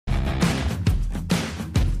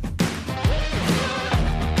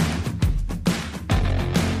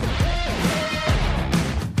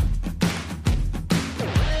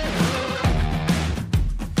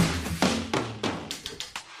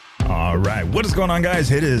What is going on,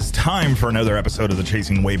 guys? It is time for another episode of the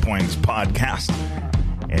Chasing Waypoints podcast.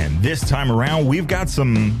 And this time around, we've got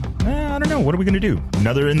some, I don't know, what are we going to do?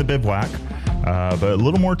 Another in the bivouac, but a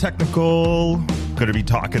little more technical. Going to be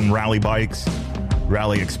talking rally bikes,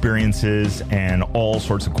 rally experiences, and all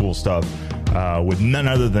sorts of cool stuff with none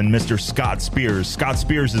other than Mr. Scott Spears. Scott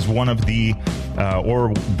Spears is one of the,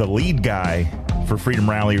 or the lead guy for Freedom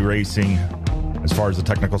Rally Racing as far as the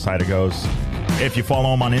technical side it goes. If you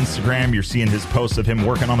follow him on Instagram, you're seeing his posts of him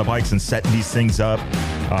working on the bikes and setting these things up.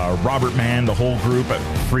 Robert Mann, the whole group at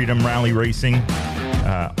Freedom Rally Racing,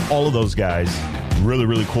 all of those guys, really,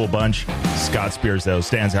 really cool bunch. Scott Spears, though,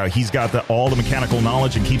 stands out. He's got all the mechanical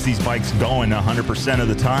knowledge and keeps these bikes going 100% of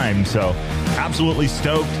the time. So absolutely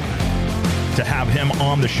stoked to have him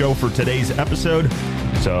on the show for today's episode.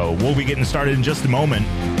 So we'll be getting started in just a moment.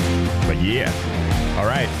 But yeah, all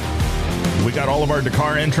right. We got all of our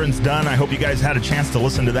Dakar entrants done. I hope you guys had a chance to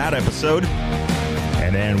listen to that episode.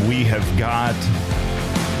 And then we have got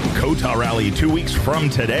Kota Rally 2 weeks from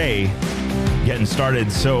today getting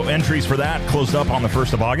started. So entries for that closed up on the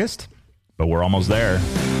 1st of August, but we're almost there.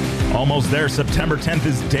 Almost there. September 10th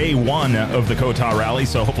is day one of the Kota Rally,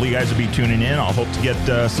 so hopefully you guys will be tuning in. I'll hope to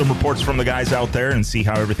get some reports from the guys out there and see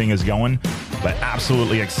how everything is going. But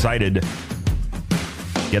absolutely excited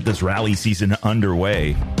to get this rally season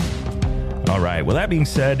underway. All right, well, that being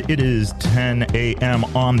said, it is 10 a.m.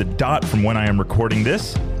 on the dot from when I am recording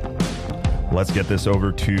this. Let's get this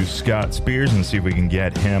over to Scott Spears and see if we can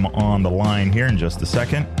get him on the line here in just a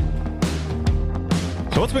second.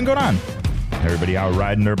 So what's been going on? Everybody out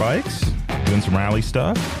riding their bikes? Doing some rally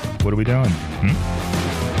stuff? What are we doing?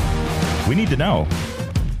 We need to know.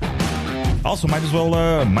 Also, might as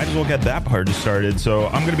well get that part started. So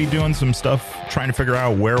I'm going to be doing some stuff, trying to figure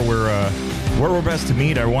out where we're best to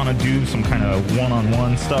meet. I want to do some kind of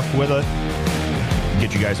one-on-one stuff with it.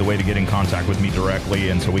 Get you guys a way to get in contact with me directly,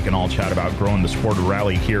 and so we can all chat about growing the sport of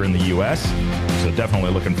rally here in the U.S. So definitely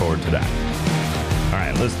looking forward to that. All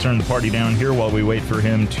right, let's turn the party down here while we wait for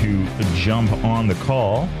him to jump on the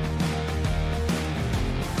call.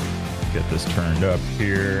 Get this turned up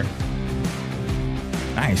here.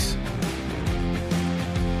 Nice.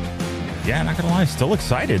 Yeah, not gonna lie, still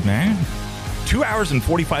excited, man. 2 hours and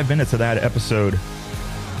 45 minutes of that episode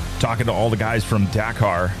talking to all the guys from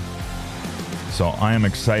Dakar. So I am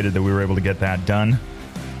excited that we were able to get that done.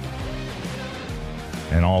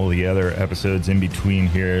 And all the other episodes in between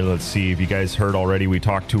here. Let's see if you guys heard already. We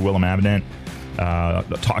talked to Willem Abnett,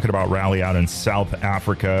 talking about rally out in South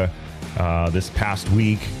Africa this past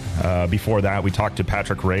week. Before that, we talked to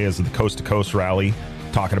Patrick Reyes of the Coast to Coast Rally,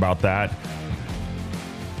 talking about that.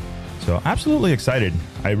 So absolutely excited.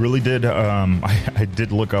 I really did. I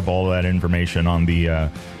did look up all that information on the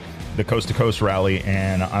Coast to Coast Rally,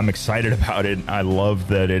 and I'm excited about it. I love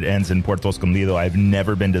that it ends in Puerto Escondido. I've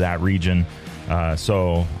never been to that region,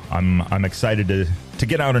 so I'm excited to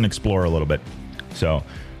get out and explore a little bit. So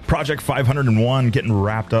Project 501 getting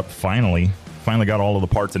wrapped up finally. Finally got all of the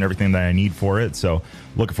parts and everything that I need for it. So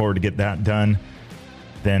looking forward to get that done.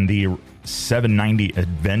 Then the 790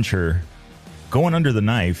 Adventure going under the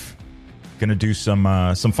knife. Going to do some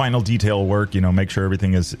final detail work, make sure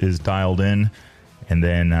everything is dialed in, and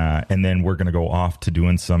then we're going to go off to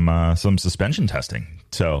doing some suspension testing.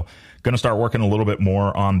 So going to start working a little bit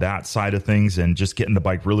more on that side of things and just getting the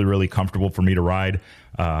bike really, really comfortable for me to ride.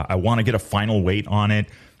 I want to get a final weight on it.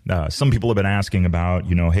 Some people have been asking about,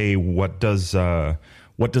 hey, what does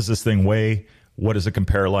this thing weigh? What does it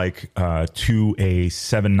compare like to a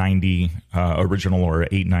 790 original or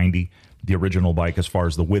 890? The original bike as far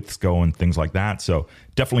as the widths go and things like that. So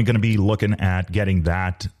definitely going to be looking at getting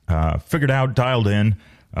that figured out, dialed in,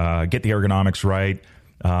 get the ergonomics right.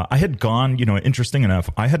 I had gone, interesting enough,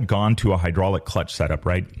 I had gone to a hydraulic clutch setup,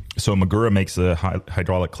 right? So Magura makes a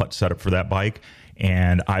hydraulic clutch setup for that bike,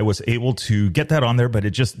 and I was able to get that on there, but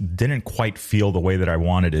it just didn't quite feel the way that I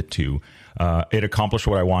wanted it to. It accomplished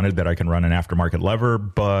what I wanted, that I can run an aftermarket lever,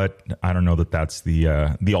 but I don't know that that's the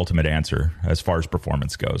ultimate answer as far as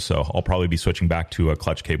performance goes. So I'll probably be switching back to a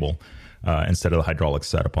clutch cable instead of the hydraulic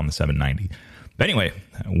setup on the 790. But anyway,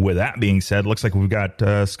 with that being said, looks like we've got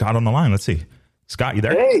Scott on the line. Let's see. Scott, you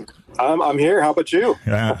there? Hey, I'm here. How about you?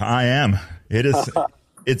 I am. It is.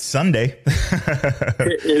 It's Sunday.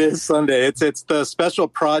 It is Sunday. It's the special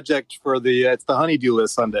project for it's the honeydew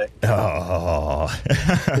list Sunday. Oh.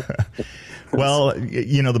 Well,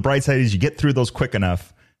 the bright side is you get through those quick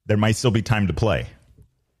enough, there might still be time to play.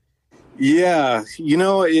 Yeah.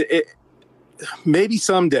 Maybe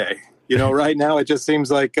someday. Right now it just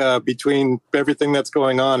seems like between everything that's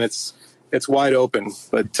going on, it's wide open.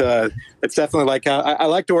 But it's definitely like I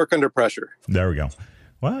like to work under pressure. There we go.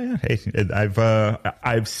 Well, yeah. Hey,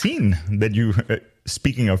 I've seen that you.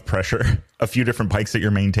 Speaking of pressure, a few different bikes that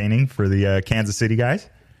you're maintaining for the Kansas City guys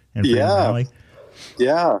and Freedom Rally.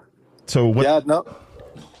 Yeah. So what? Yeah. No.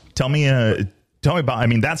 Tell me about. I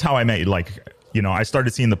mean, that's how I met. Like, I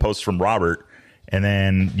started seeing the posts from Robert, and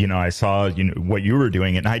then I saw what you were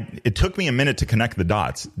doing, and it took me a minute to connect the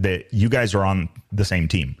dots that you guys are on the same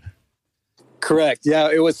team. Correct.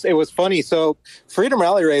 Yeah, it was funny. So Freedom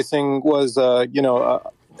Rally Racing was,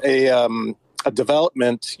 a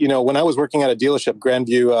development. When I was working at a dealership,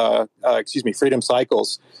 Freedom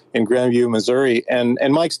Cycles in Grandview, Missouri, and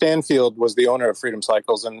Mike Stanfield was the owner of Freedom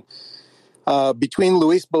Cycles. And between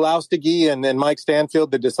Luis Belaustegui and Mike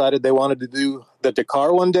Stanfield, they decided they wanted to do the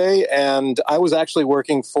Dakar one day. And I was actually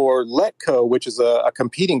working for Letco, which is a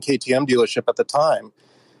competing KTM dealership at the time.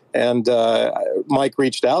 And Mike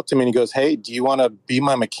reached out to me and he goes, "Hey, do you want to be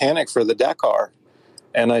my mechanic for the Dakar?"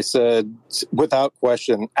 And I said, without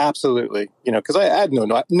question, absolutely. Because I had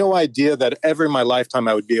no idea that ever in my lifetime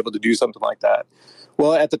I would be able to do something like that.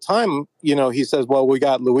 Well, at the time, he says, "Well, we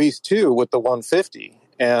got Luis too with the 150."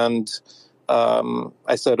 And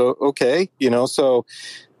I said, okay, so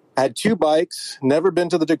I had two bikes, never been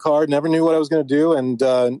to the Dakar, never knew what I was going to do. And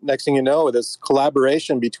next thing you know, this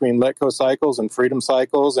collaboration between Letco Cycles and Freedom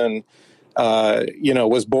Cycles and,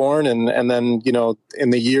 was born. And then, in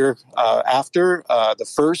the year after the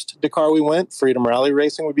first Dakar we went, Freedom Rally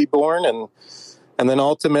Racing would be born. And then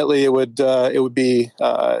ultimately it would be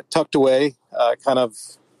tucked away, kind of,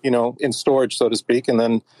 in storage, so to speak. And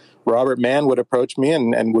then Robert Mann would approach me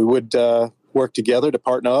and we would work together to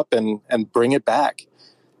partner up and bring it back.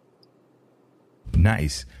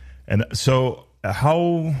 Nice. And so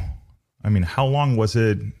how long was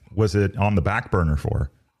it on the back burner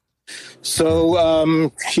for?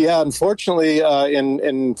 So, unfortunately,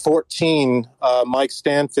 in 2014, Mike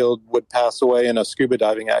Stanfield would pass away in a scuba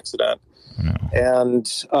diving accident. Oh, no. And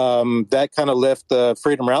that kind of left the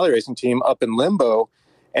Freedom Rally Racing team up in limbo.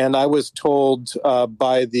 And I was told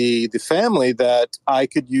by the family that I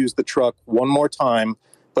could use the truck one more time,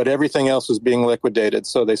 but everything else was being liquidated.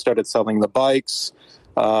 So they started selling the bikes,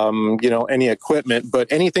 any equipment, but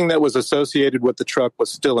anything that was associated with the truck was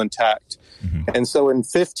still intact. Mm-hmm. And so in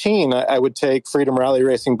 2015, I would take Freedom Rally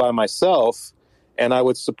Racing by myself, and I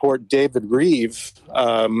would support David Reeve,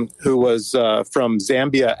 who was from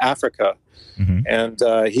Zambia, Africa. Mm-hmm. And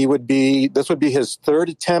this would be his third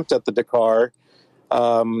attempt at the Dakar.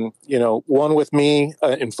 One with me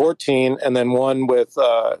in 2014 and then one with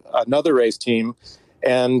another race team.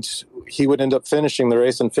 And he would end up finishing the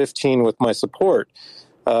race in 2015 with my support.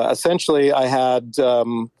 Essentially, I had,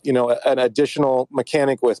 an additional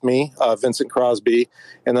mechanic with me, Vincent Crosby,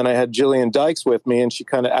 and then I had Jillian Dykes with me, and she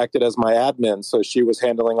kind of acted as my admin. So she was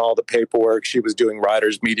handling all the paperwork. She was doing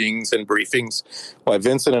riders' meetings and briefings while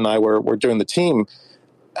Vincent and I were doing the team.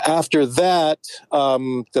 After that,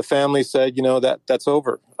 the family said, that's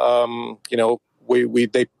over.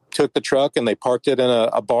 They took the truck and they parked it in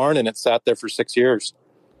a barn, and it sat there for 6 years.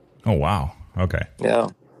 Oh, wow. Okay. Yeah.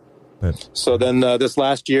 So then this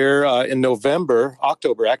last year in October,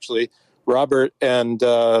 actually, Robert and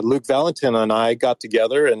Luke Valentin and I got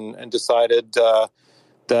together and decided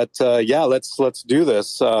let's do this.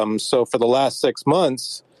 So for the last 6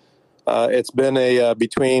 months, it's been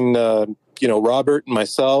between Robert and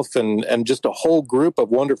myself and just a whole group of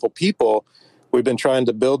wonderful people. We've been trying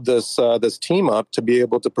to build this team up to be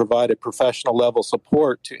able to provide a professional level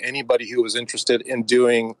support to anybody who was interested in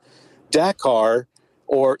doing Dakar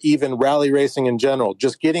or even rally racing in general,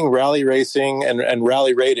 just getting rally racing and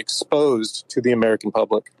rally raid exposed to the American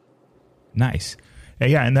public. Nice.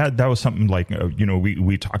 Yeah, and that was something like,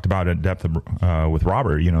 we talked about in depth with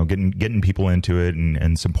Robert, getting people into it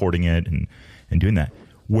and supporting it and doing that.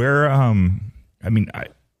 Where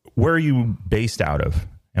are you based out of,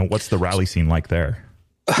 and what's the rally scene like there?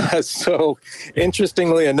 So,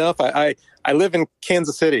 interestingly enough, I live in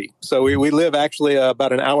Kansas City. So we live actually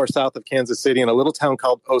about an hour south of Kansas City in a little town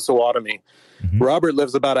called Osawatomie. Mm-hmm. Robert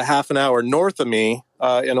lives about a half an hour north of me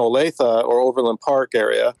in Olathe or Overland Park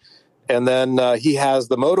area. And then he has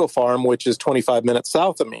the Moto Farm, which is 25 minutes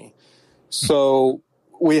south of me. So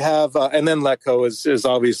we have, and then Letco is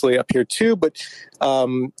obviously up here too. But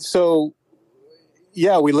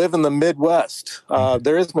we live in the Midwest.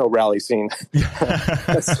 There is no rally scene.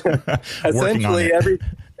 Essentially,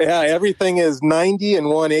 everything is 90 and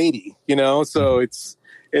 180. So it's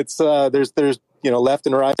there's left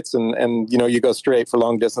and rights, and you go straight for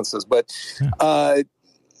long distances. But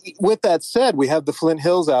with that said, we have the Flint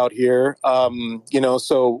Hills out here.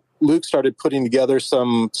 So Luke started putting together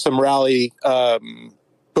some rally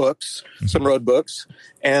books, some road books,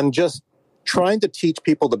 and just trying to teach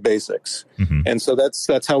people the basics. And so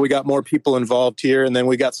that's how we got more people involved here. And then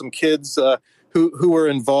we got some kids who were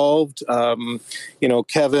involved.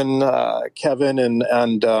 Kevin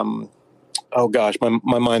and oh gosh,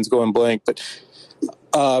 my mind's going blank. But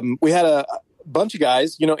we had a bunch of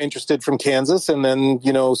guys, interested from Kansas. And then,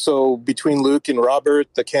 so between Luke and Robert,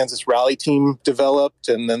 the Kansas rally team developed,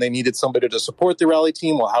 and then they needed somebody to support the rally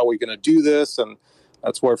team. Well, how are we going to do this? And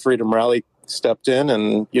that's where Freedom Rally stepped in.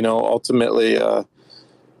 And, ultimately,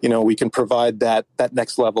 we can provide that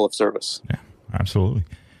next level of service. Yeah, absolutely.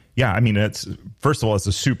 Yeah. I mean, first of all, it's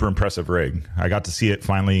a super impressive rig. I got to see it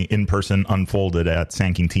finally in person unfolded at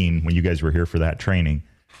Sanking Teen when you guys were here for that training.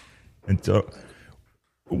 And so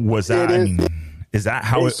was that, is that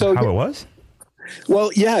how it was?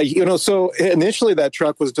 Well, yeah, so initially that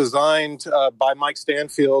truck was designed by Mike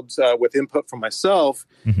Stanfield with input from myself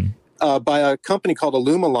by a company called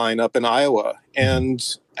Alumaline up in Iowa. And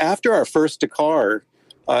after our first Dakar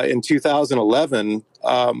in 2011,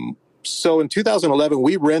 so in 2011,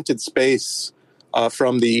 we rented space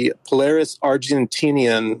from the Polaris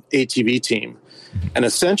Argentinian ATV team. And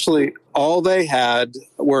essentially all they had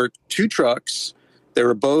were two trucks. They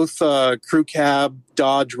were both crew cab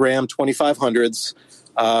Dodge Ram 2500s.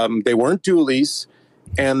 They weren't dualies,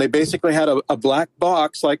 and they basically had a black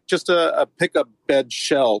box, like just a pickup bed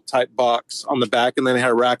shell type box on the back, and then they had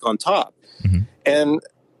a rack on top. And,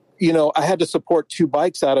 I had to support two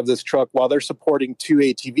bikes out of this truck while they're supporting two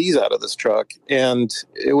ATVs out of this truck. And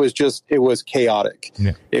it was chaotic.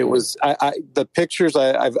 Yeah. It was, the pictures,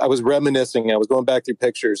 I was reminiscing, I was going back through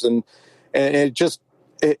pictures, and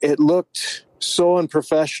it looked so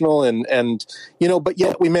unprofessional and but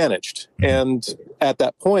yet we managed. And at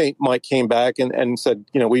that point, Mike came back and said,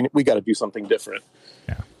 we got to do something different.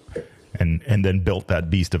 Yeah. And then built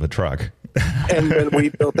that beast of a truck. And then we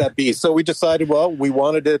built that beast. So we decided, we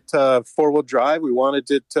wanted it 4-wheel drive. We wanted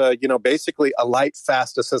it, basically a light,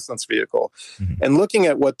 fast assistance vehicle. And looking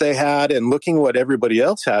at what they had and looking at what everybody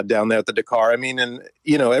else had down there at the Dakar,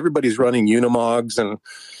 everybody's running Unimogs and,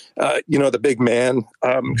 the big man,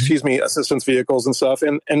 assistance vehicles and stuff.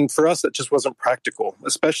 And for us, that just wasn't practical,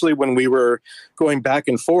 especially when we were going back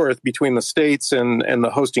and forth between the States and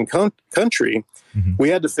the hosting country. We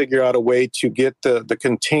had to figure out a way to get the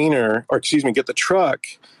container, get the truck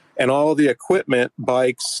and all the equipment,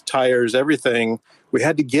 bikes, tires, everything. We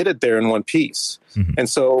had to get it there in one piece. And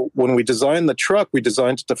so when we designed the truck, we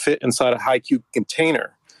designed it to fit inside a high cube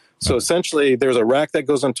container. So essentially, there's a rack that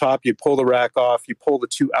goes on top. You pull the rack off, you pull the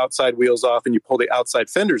two outside wheels off, and you pull the outside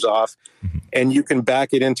fenders off, and you can back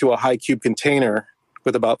it into a high cube container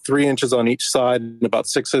with about 3 inches on each side and about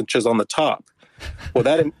 6 inches on the top. Well,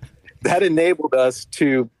 that enabled us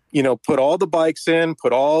to, put all the bikes in,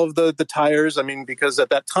 put all of the tires. Because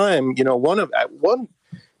at that time, at one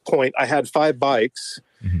point, I had 5 bikes.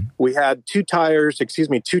 We had 2 tire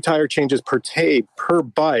changes per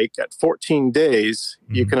bike at 14 days.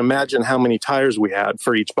 You can imagine how many tires we had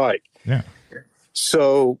for each bike. Yeah.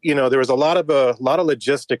 So, there was a lot of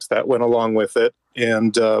logistics that went along with it.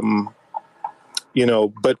 And, but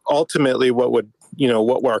ultimately what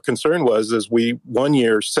our concern was is we one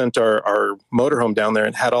year sent our motorhome down there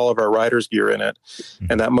and had all of our riders gear in it.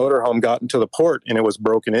 And that motorhome got into the port and it was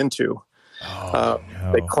broken into. No.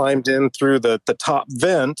 They climbed in through the top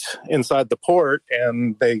vent inside the port,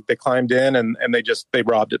 and they climbed in and they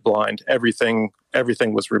robbed it blind. Everything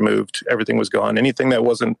was removed. Everything was gone. Anything that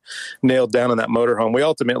wasn't nailed down in that motorhome. We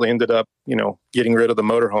ultimately ended up, getting rid of the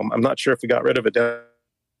motorhome. I'm not sure if we got rid of it.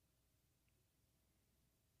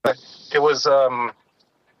 But it was,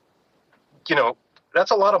 that's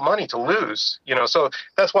a lot of money to lose, so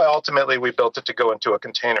that's why ultimately we built it to go into a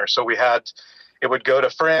container. So it would go to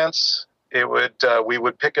France. We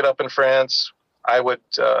would pick it up in France. I would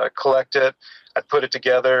collect it. I'd put it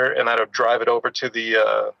together, and I would drive it over to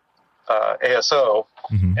the ASO,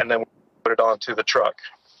 and then put it onto the truck.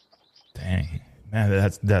 Dang, man,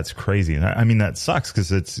 that's crazy. That sucks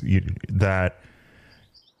because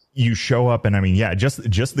you show up, and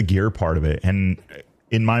just the gear part of it. And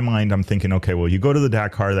in my mind, I'm thinking, okay, well, you go to the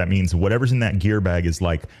Dakar. That means whatever's in that gear bag is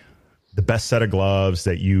like the best set of gloves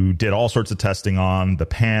that you did all sorts of testing on, the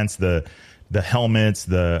pants, the helmets,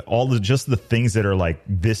 just the things that are like,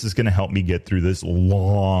 this is going to help me get through this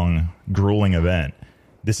long, grueling event.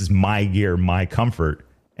 This is my gear, my comfort.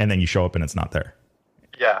 And then you show up and it's not there.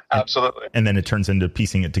 Yeah, absolutely. And then it turns into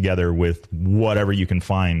piecing it together with whatever you can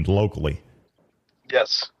find locally.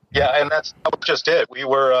 Yes. Yeah. And that's just it. We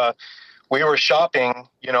were shopping,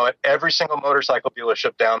 at every single motorcycle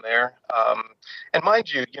dealership down there. And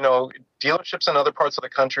mind you, dealerships in other parts of the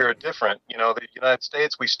country are different. The United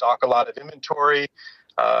States, we stock a lot of inventory.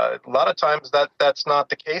 A lot of times that's not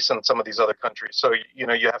the case in some of these other countries. So, you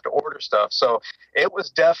have to order stuff. So it was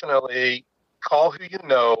definitely call who you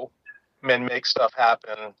know and make stuff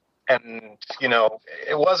happen. And,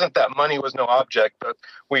 it wasn't that money was no object, but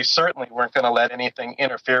we certainly weren't going to let anything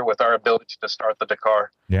interfere with our ability to start the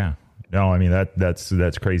Dakar. Yeah. No, I mean,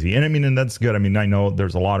 that's crazy. And I mean, and that's good. I mean, I know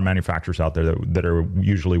there's a lot of manufacturers out there that are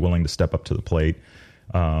usually willing to step up to the plate.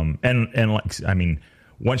 And like, I mean,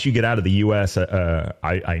 once you get out of the U.S.,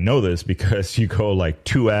 I know this because you go like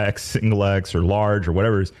 2X, single X, or large, or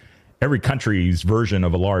whatever. Every country's version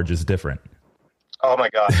of a large is different. Oh my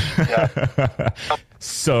gosh! Yeah.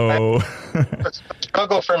 So the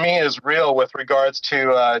struggle for me is real with regards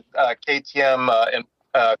to KTM and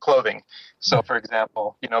clothing. So, for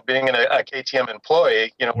example, being a KTM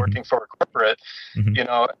employee, working for a corporate,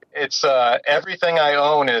 it's everything I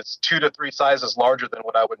own is 2 to 3 sizes larger than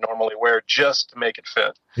what I would normally wear just to make it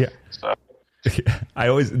fit. Yeah. So.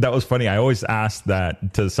 That was funny. I always asked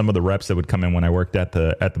that to some of the reps that would come in when I worked at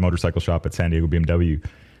the motorcycle shop at San Diego BMW.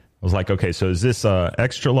 I was like, okay, so is this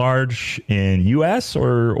extra large in US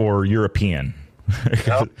or European?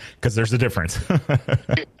 Because there's a difference.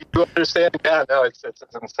 You understand? Yeah, no, it's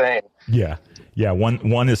insane. Yeah.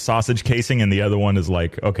 One is sausage casing, and the other one is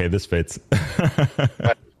like, okay, this fits.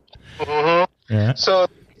 Mm-hmm. Yeah. So,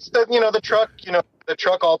 the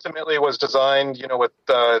truck ultimately was designed, with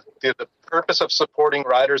the purpose of supporting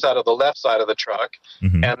riders out of the left side of the truck,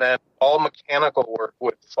 and then all mechanical work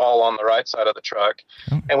would fall on the right side of the truck.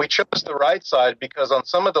 Oh. And we chose the right side because on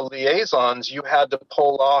some of the liaisons, you had to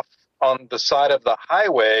pull off on the side of the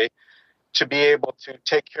highway to be able to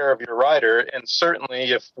take care of your rider. And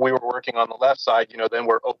certainly if we were working on the left side, then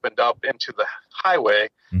we're opened up into the highway.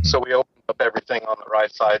 Mm-hmm. So we opened up everything on the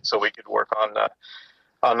right side so we could work on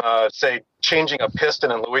say, changing a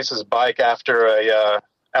piston in Luis's bike after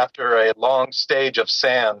a long stage of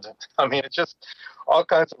sand. I mean, it's just all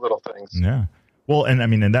kinds of little things. Yeah. Well, and I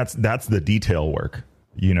mean, and that's the detail work,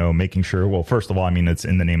 making sure, well, first of all, I mean, it's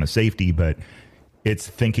in the name of safety, but it's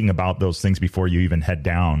thinking about those things before you even head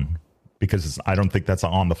down, because I don't think that's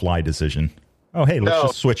an on the fly decision. Oh, hey, let's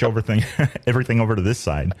just switch everything over to this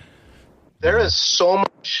side. There is so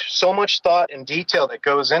much thought and detail that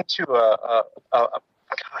goes into a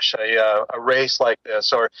race like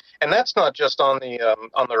this, and that's not just on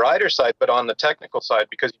the rider side, but on the technical side,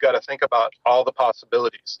 because you got to think about all the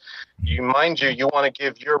possibilities. You want to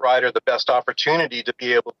give your rider the best opportunity to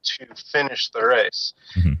be able to finish the race,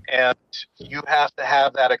 and you have to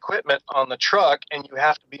have that equipment on the truck, and you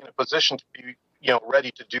have to be in a position to be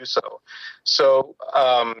ready to do so. So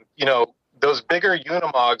those bigger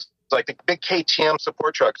Unimogs, like the big KTM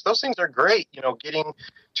support trucks, those things are great, getting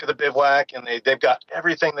to the bivouac, and they've got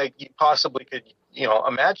everything that you possibly could,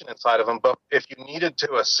 imagine inside of them. But if you needed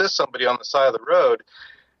to assist somebody on the side of the road,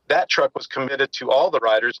 that truck was committed to all the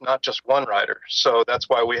riders, not just one rider. So that's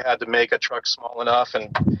why we had to make a truck small enough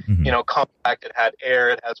and, compact. It had air,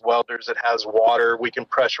 it has welders, it has water. We can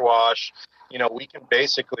pressure wash. We can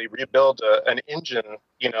basically rebuild an engine,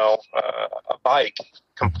 a bike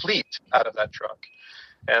complete out of that truck.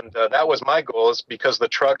 And that was my goal, is because the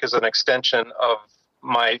truck is an extension of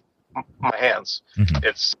my hands. Mm-hmm.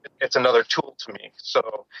 It's another tool to me.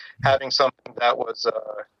 So having something that was,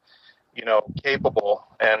 capable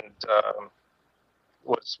and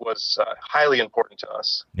was highly important to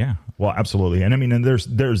us. Yeah, well, absolutely. And I mean, and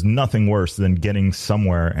there's nothing worse than getting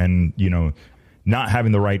somewhere and, not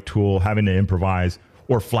having the right tool, having to improvise,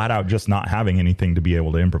 or flat out just not having anything to be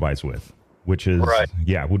able to improvise with, which is, right.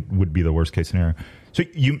 Would be the worst case scenario. So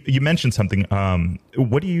you mentioned something.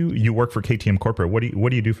 What do you work for KTM Corporate? What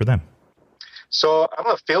do you do for them? So I'm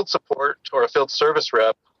a field support or a field service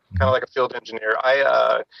rep, kind of like a field engineer.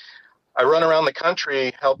 I run around the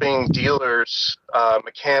country helping dealers,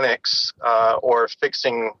 mechanics, or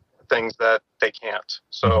fixing things that they can't.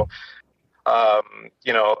 So,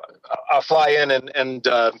 I'll fly in and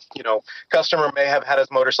customer may have had his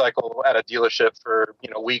motorcycle at a dealership for,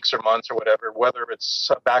 weeks or months or whatever, whether it's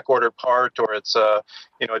a back ordered part or it's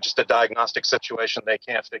just a diagnostic situation they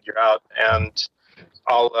can't figure out. And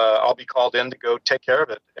I'll be called in to go take care of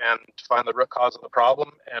it and find the root cause of the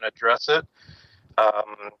problem and address it.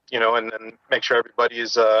 And then make sure everybody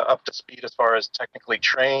is up to speed as far as technically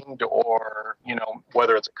trained, or,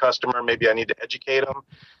 whether it's a customer, maybe I need to educate them.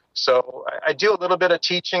 So I do a little bit of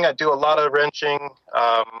teaching. I do a lot of wrenching.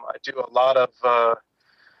 I do a lot of, a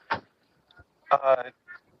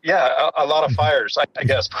lot of fires, I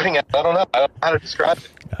guess, putting it, I don't know how to describe it.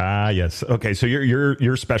 Yes. Okay. So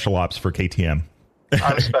you're special ops for KTM.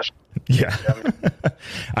 I'm special. Yeah.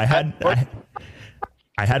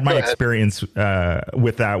 I had my experience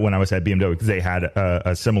with that when I was at BMW, because they had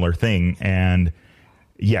a similar thing. And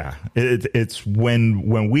yeah, it's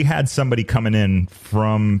when we had somebody coming in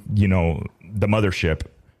from, you know, the mothership,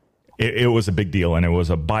 it was a big deal. And it was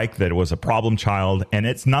a bike that was a problem child. And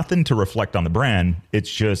it's nothing to reflect on the brand.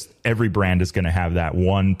 It's just every brand is going to have that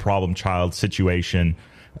one problem child situation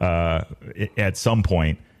at some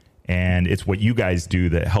point. And it's what you guys do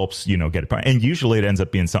that helps, you know, get it. And usually it ends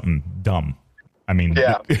up being something dumb. I mean,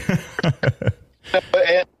 yeah.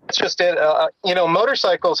 It's just it. You know,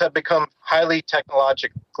 motorcycles have become highly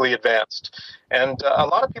technologically advanced, and a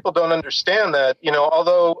lot of people don't understand that. You know,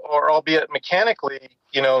 albeit mechanically,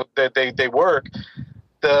 you know, they work.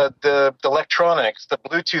 The electronics, the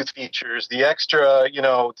Bluetooth features, the extra, you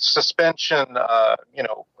know, suspension. You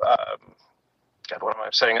know, God, what am I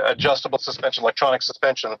saying? Adjustable suspension, electronic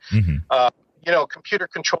suspension. Mm-hmm. You know,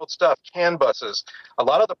 computer-controlled stuff, CAN buses. A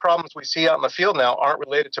lot of the problems we see out in the field now aren't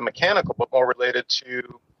related to mechanical, but more related to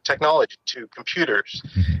technology, to computers.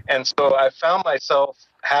 Mm-hmm. And so I found myself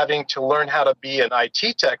having to learn how to be an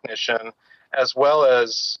IT technician as well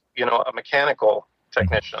as, you know, a mechanical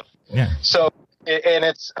technician. Yeah. So, and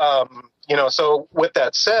it's, you know, so with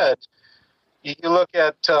that said, you look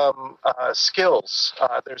at skills.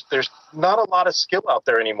 There's not a lot of skill out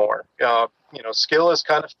there anymore. You know, skill is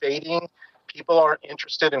kind of fading. People aren't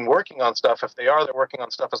interested in working on stuff. If they are, they're working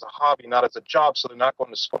on stuff as a hobby, not as a job, so they're not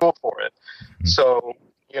going to school for it. Mm-hmm. So,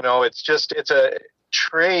 you know, it's a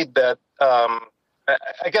trade that,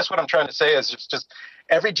 I guess what I'm trying to say is just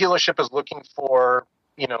every dealership is looking for,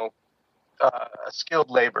 you know, skilled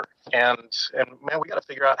labor. And man, we got to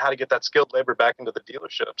figure out how to get that skilled labor back into the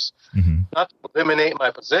dealerships. Mm-hmm. Not to eliminate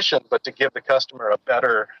my position, but to give the customer a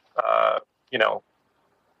better, you know,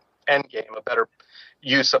 end game, a better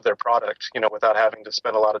use of their product, you know, without having to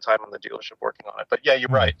spend a lot of time in the dealership working on it. But yeah, you're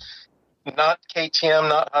right. Not KTM,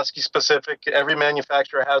 not Husky specific. Every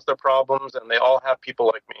manufacturer has their problems, and they all have people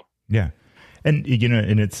like me. Yeah. And, you know,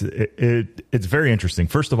 and it's very interesting.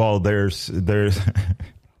 First of all, there's the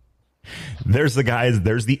guys,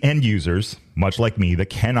 there's the end users, much like me, that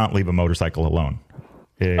cannot leave a motorcycle alone.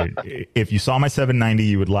 If you saw my 790,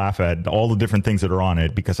 you would laugh at all the different things that are on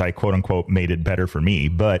it because I, quote unquote, made it better for me.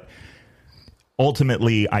 But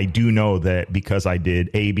ultimately, I do know that because I did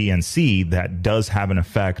A, B, and C, that does have an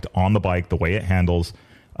effect on the bike, the way it handles.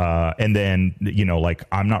 And then, you know, like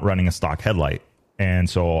I'm not running a stock headlight. And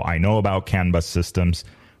so I know about CAN bus systems,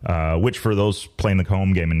 which for those playing the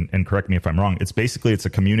home game, and correct me if I'm wrong, it's a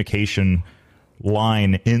communication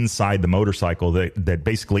line inside the motorcycle that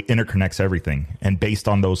basically interconnects everything. And based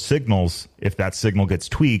on those signals, if that signal gets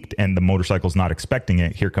tweaked and the motorcycle's not expecting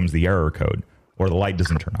it, here comes the error code. Or the light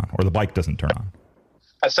doesn't turn on, or the bike doesn't turn on.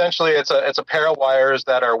 Essentially, it's a pair of wires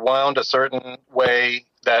that are wound a certain way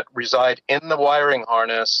that reside in the wiring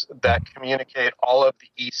harness that communicate all of the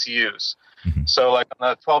ECUs. Mm-hmm. So, like on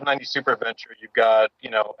the 1290 Super Adventure, you've got, you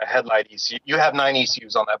know, a headlight ECU. You have 9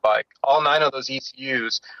 ECUs on that bike. All 9 of those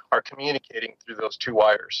ECUs are communicating through those 2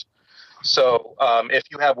 wires. So, if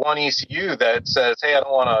you have one ECU that says, "Hey, I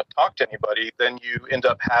don't want to talk to anybody," then you end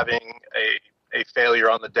up having a failure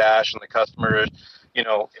on the dash, and the customer, you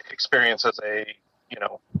know, experiences a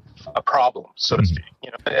problem, so to speak, you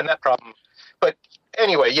know, and that problem. But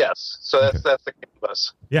anyway, yes. So that's the CAN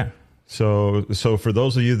bus. Yeah. So for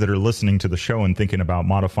those of you that are listening to the show and thinking about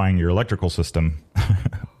modifying your electrical system,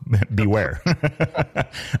 beware,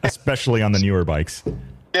 especially on the newer bikes.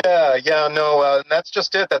 Yeah, no, that's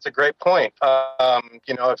just it. That's a great point.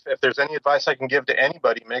 You know, if there's any advice I can give to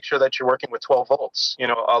anybody, make sure that you're working with 12 volts. You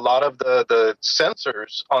know, a lot of the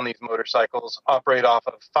sensors on these motorcycles operate off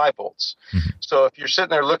of 5 volts. Mm-hmm. So if you're sitting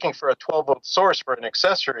there looking for a 12 volt source for an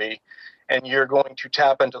accessory, and you're going to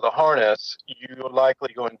tap into the harness, you're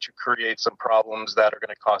likely going to create some problems that are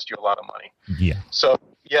going to cost you a lot of money. Yeah. So,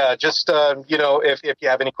 yeah, just, you know, if you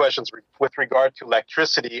have any questions with regard to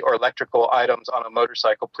electricity or electrical items on a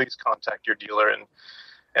motorcycle, please contact your dealer and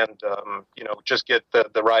you know, just get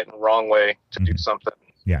the right and wrong way to do something.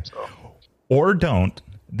 Yeah. So. Or don't.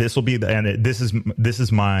 This will be this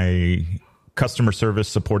is my customer service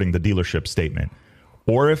supporting the dealership statement.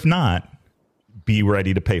 Or if not, be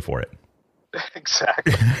ready to pay for it.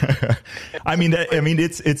 Exactly. I mean,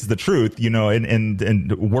 it's the truth, you know,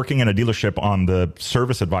 and working in a dealership on the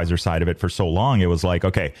service advisor side of it for so long, it was like,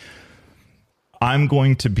 okay, I'm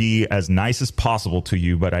going to be as nice as possible to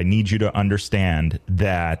you, but I need you to understand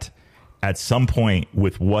that at some point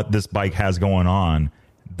with what this bike has going on,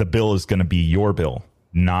 the bill is going to be your bill,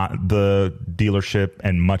 not the dealership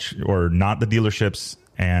not the dealerships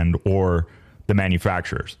or the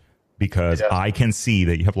manufacturers. Because I can see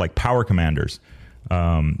that you have like power commanders.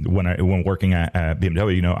 when working at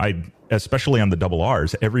BMW. You know, especially on the double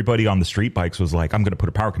R's, everybody on the street bikes was like, I'm going to put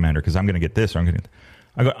a power commander because I'm going to get this. Or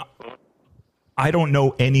I don't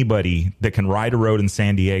know anybody that can ride a road in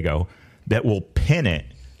San Diego that will pin it,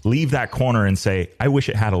 leave that corner and say, I wish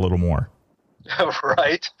it had a little more.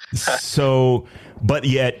 Right. So, but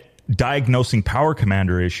yet diagnosing power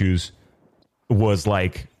commander issues was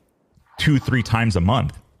like 2-3 times a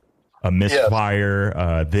month, a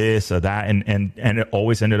misfire, this, that. And it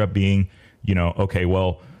always ended up being, you know, okay,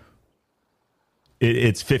 well,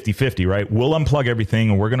 it's 50-50, right? We'll unplug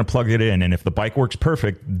everything and we're going to plug it in. And if the bike works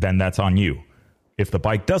perfect, then that's on you. If the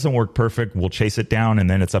bike doesn't work perfect, we'll chase it down. And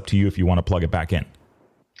then it's up to you if you want to plug it back in.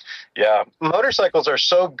 Yeah. Motorcycles are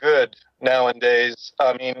so good nowadays.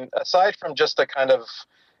 I mean, aside from just the kind of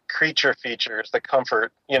creature features, the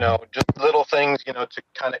comfort, you know, just little things, you know, to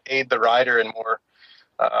kind of aid the rider in more,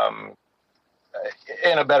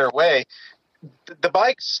 in a better way. The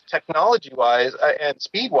bikes, technology-wise and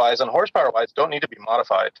speed-wise and horsepower-wise, don't need to be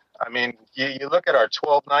modified. I mean, you look at our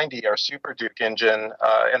 1290, our Super Duke engine,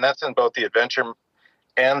 and that's in both the Adventure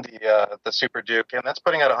and the Super Duke, and that's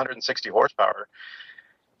putting out 160 horsepower.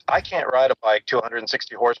 I can't ride a bike to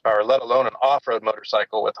 160 horsepower, let alone an off-road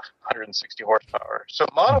motorcycle with 160 horsepower. So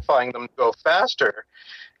modifying them to go faster,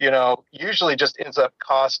 you know, usually just ends up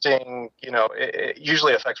costing, you know, it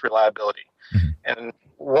usually affects reliability. Mm-hmm. And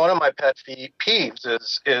one of my pet peeves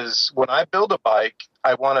is when I build a bike,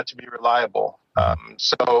 I want it to be reliable.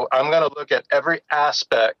 So I'm going to look at every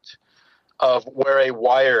aspect of where a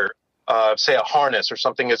wire, say a harness or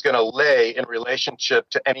something, is going to lay in relationship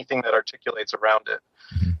to anything that articulates around it.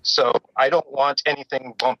 Mm-hmm. So I don't want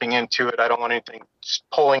anything bumping into it. I don't want anything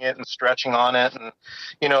pulling it and stretching on it. And,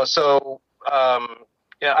 you know, so,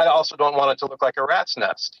 yeah, I also don't want it to look like a rat's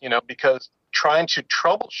nest, you know, because trying to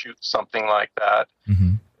troubleshoot something like that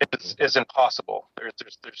mm-hmm. is impossible.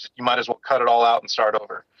 There's you might as well cut it all out and start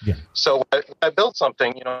over. Yeah. So when I build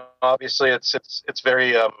something, you know, obviously it's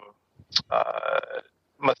very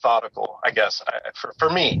methodical, I guess, for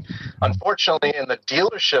me. Unfortunately, in the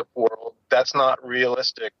dealership world, that's not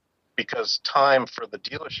realistic because time for the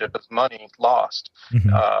dealership is money lost.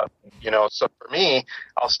 Mm-hmm. You know, so for me,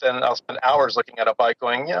 I'll spend hours looking at a bike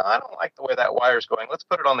going, you know, I don't like the way that wire's going. Let's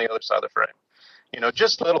put it on the other side of the frame. You know,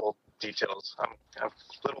 just little details. I'm a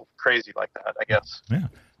little crazy like that, I guess. Yeah.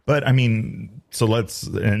 But I mean, so let's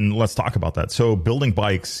talk about that. So building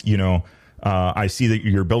bikes, you know, I see that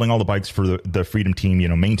you're building all the bikes for the Freedom team, you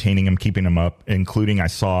know, maintaining them, keeping them up, including I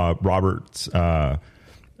saw Robert's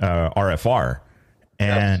RFR.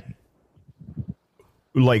 And yes.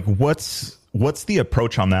 Like, what's the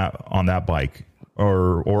approach on that bike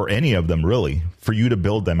or any of them really for you to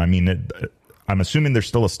build them? I mean, I'm assuming there's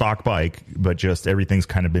still a stock bike, but just everything's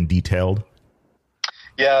kind of been detailed.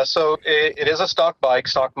 Yeah, so it is a stock bike,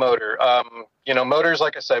 stock motor. You know, motors,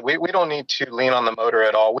 like I said, we don't need to lean on the motor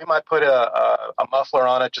at all. We might put a muffler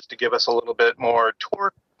on it just to give us a little bit more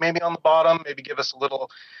torque, maybe on the bottom, maybe give us a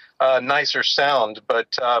little nicer sound.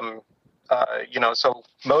 But, you know, so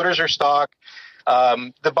motors are stock.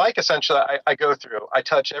 The bike, essentially, I go through. I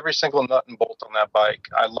touch every single nut and bolt on that bike.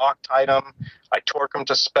 I Loctite them. I torque them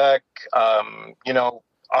to spec. You know,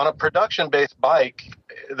 on a production-based bike,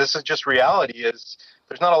 this is just reality, is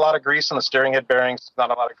there's not a lot of grease in the steering head bearings, not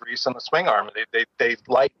a lot of grease in the swing arm. They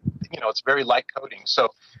light, you know, it's very light coating. So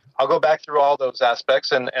I'll go back through all those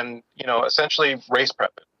aspects and you know, essentially race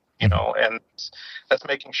prep it, you know, and that's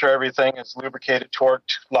making sure everything is lubricated,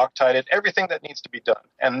 torqued, Loctited, everything that needs to be done.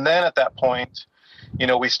 And then at that point, you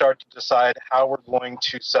know, we start to decide how we're going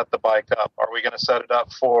to set the bike up. Are we going to set it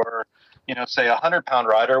up for, you know, say a 100-pound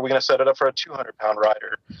rider? Are we going to set it up for a 200-pound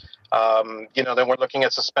rider? You know, then we're looking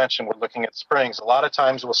at suspension. We're looking at springs. A lot of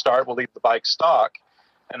times we'll leave the bike stock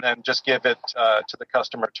and then just give it to the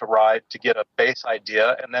customer to ride to get a base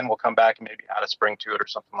idea. And then we'll come back and maybe add a spring to it or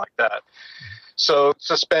something like that. So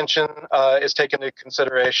suspension is taken into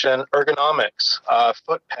consideration. Ergonomics,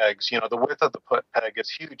 foot pegs, you know, the width of the foot peg is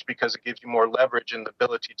huge because it gives you more leverage and the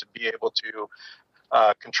ability to be able to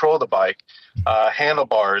control the bike.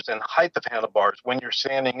 Handlebars and height of handlebars. When you're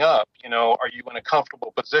standing up, you know, are you in a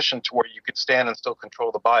comfortable position to where you could stand and still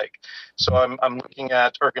control the bike? So I'm looking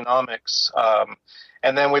at ergonomics.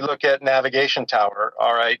 And then we look at navigation tower.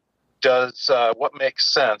 All right, does what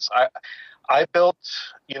makes sense? I built,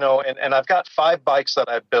 you know, and I've got 5 bikes that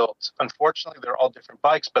I've built. Unfortunately, they're all different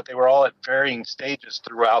bikes, but they were all at varying stages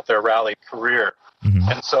throughout their rally career. Mm-hmm.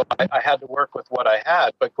 And so I had to work with what I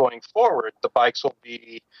had. But going forward, the bikes will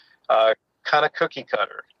be kind of cookie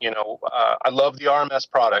cutter. You know, I love the RMS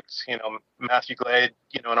products. You know, Matthew Glade,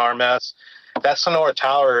 you know, an RMS. that Sonora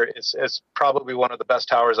tower is probably one of the best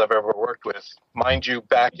towers I've ever worked with. Mind you,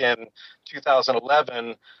 back in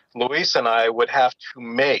 2011, Luis and I would have to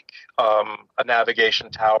make a navigation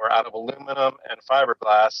tower out of aluminum and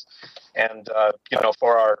fiberglass. And,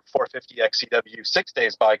 for our 450 XCW 6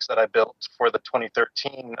 days bikes that I built for the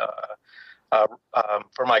 2013,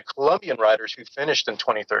 for my Colombian riders who finished in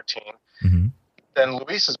 2013, mm-hmm. then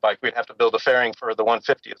Luis's bike, we'd have to build a fairing for the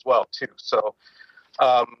 150 as well, too. So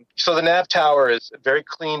the nav tower is very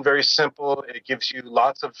clean, very simple. It gives you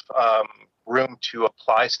lots of room to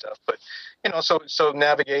apply stuff. But, so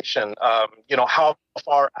navigation, how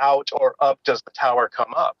far out or up does the tower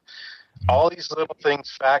come up? All these little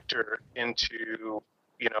things factor into,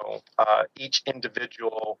 each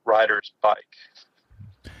individual rider's bike.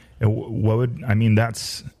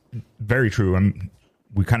 That's very true.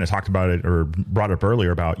 We kind of talked about it or brought up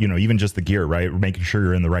earlier about, even just the gear, right? Making sure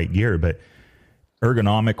you're in the right gear, but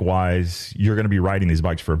ergonomic wise, you're going to be riding these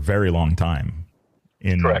bikes for a very long time.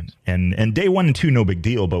 Correct. And day 1 and 2, no big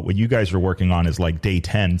deal. But what you guys are working on is like day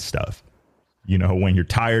 10 stuff, when you're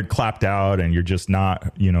tired, clapped out, and you're just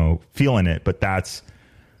not, feeling it. But that's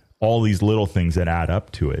all these little things that add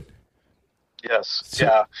up to it. Yes. So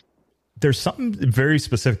yeah. There's something very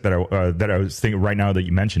specific that I was thinking right now that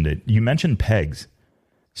you mentioned it. You mentioned pegs.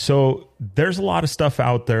 So there's a lot of stuff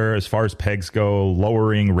out there as far as pegs go,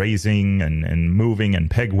 lowering, raising, and moving, and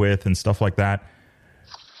peg width and stuff like that.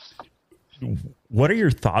 What are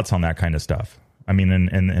your thoughts on that kind of stuff? I mean,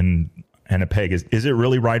 and a peg, is it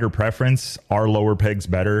really rider preference? Are lower pegs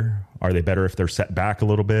better? Are they better if they're set back a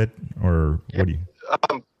little bit? Or what do you...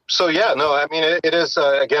 It is,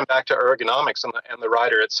 again, back to ergonomics and the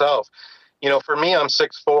rider itself. For me, I'm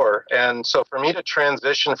 6'4", and so for me to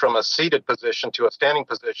transition from a seated position to a standing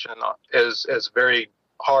position is very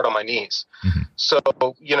hard on my knees. Mm-hmm. So,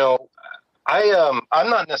 I'm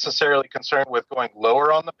not necessarily concerned with going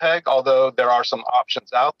lower on the peg, although there are some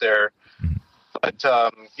options out there. Mm-hmm. But,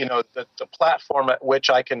 the platform at which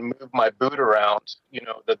I can move my boot around,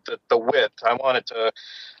 the width, I want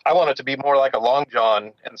it to be more like a long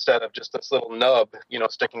john instead of just this little nub,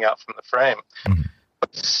 sticking out from the frame. Mm-hmm.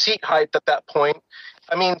 But seat height at that point,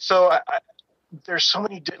 there's so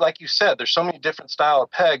many, like you said, there's so many different style of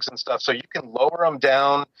pegs and stuff. So you can lower them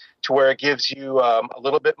down to where it gives you a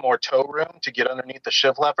little bit more toe room to get underneath the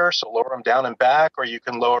shiv lever. So lower them down and back, or you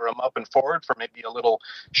can lower them up and forward for maybe a little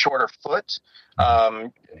shorter foot.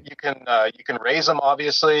 You can raise them,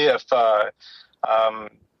 obviously, if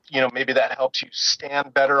maybe that helps you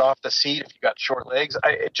stand better off the seat if you got short legs.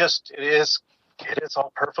 It is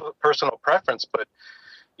all personal preference, but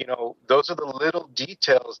those are the little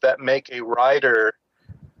details that make a rider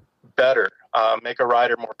better, make a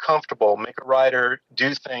rider more comfortable, make a rider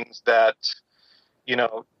do things that,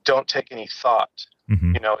 don't take any thought.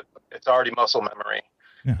 Mm-hmm. It's already muscle memory,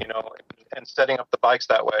 yeah. And setting up the bikes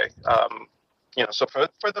that way. So for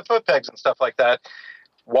the foot pegs and stuff like that,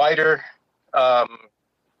 wider,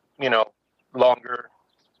 longer.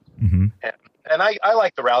 Mm-hmm. And I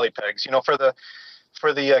like the rally pegs,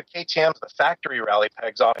 for the KTMs, the factory rally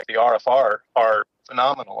pegs off the RFR are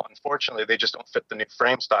phenomenal. Unfortunately, they just don't fit the new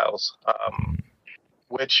frame styles,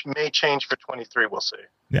 which may change for 23. We'll see.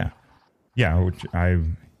 Yeah.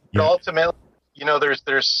 But ultimately,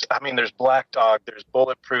 there's Black Dog, there's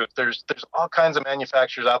Bulletproof, there's all kinds of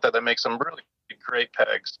manufacturers out there that make some really great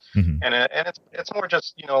pegs. Mm-hmm. And it's more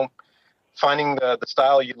just, finding the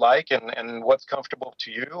style you like and what's comfortable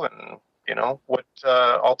to you and, what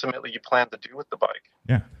ultimately you plan to do with the bike.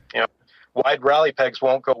 Yeah. Wide rally pegs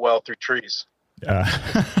won't go well through trees.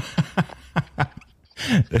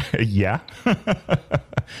 Yeah.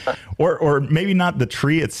 or maybe not the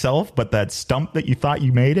tree itself, but that stump that you thought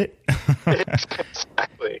you made it.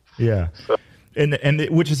 Exactly. Yeah. So.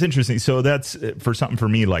 Which is interesting. So that's for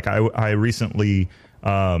me, like I recently,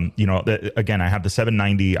 again, I have the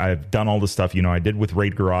 790. I've done all the stuff, I did with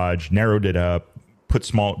Raid Garage, narrowed it up, put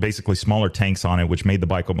basically smaller tanks on it, which made the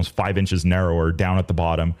bike almost 5 inches narrower down at the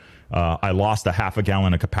bottom. I lost a half a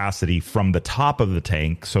gallon of capacity from the top of the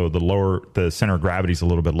tank. So the center of gravity is a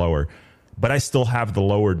little bit lower, but I still have the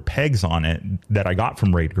lowered pegs on it that I got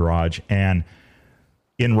from Raid Garage. And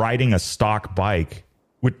in riding a stock bike,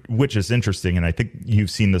 which is interesting, and I think you've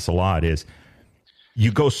seen this a lot, is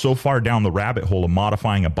you go so far down the rabbit hole of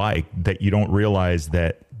modifying a bike that you don't realize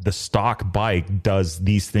that the stock bike does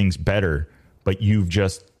these things better, but you've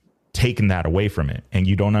just taken that away from it, and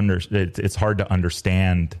you don't it's hard to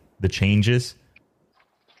understand the changes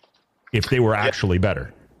if they were actually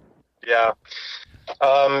better. Yeah.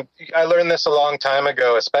 I learned this a long time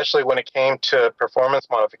ago, especially when it came to performance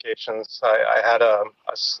modifications. I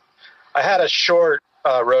had a short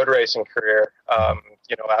road racing career,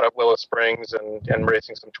 out of Willow Springs and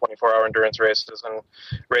racing some 24-hour endurance races and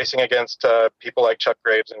racing against people like Chuck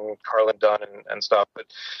Graves and Carlin Dunn and stuff.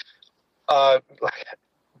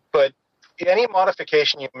 But any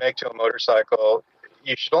modification you make to a motorcycle,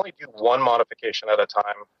 you should only do one modification at a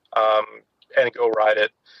time and go ride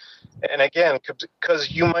it. And again,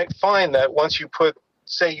 because you might find that once you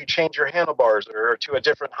say you change your handlebars or to a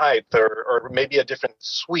different height or maybe a different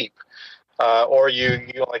sweep, or you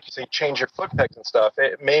like you say, change your foot pegs and stuff,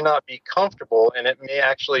 it may not be comfortable, and it may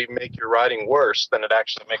actually make your riding worse than it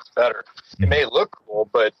actually makes better. It may look cool,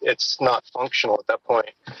 but it's not functional at that point.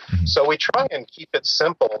 So we try and keep it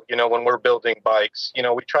simple, when we're building bikes.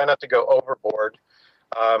 We try not to go overboard,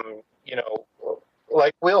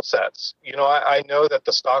 like wheel sets. I know that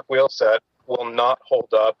the stock wheel set will not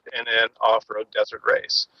hold up in an off-road desert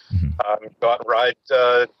race. Go out and ride,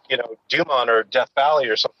 Dumont or Death Valley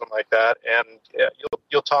or something like that, and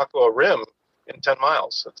you'll talk to a rim in 10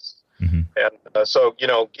 miles. And so,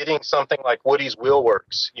 getting something like Woody's Wheel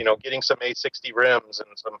Works, getting some A60 rims and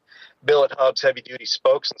some billet hubs, heavy-duty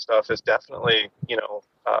spokes and stuff is definitely,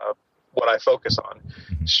 what I focus on.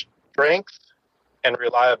 Strength and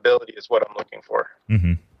reliability is what I'm looking for.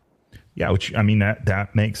 Yeah, which that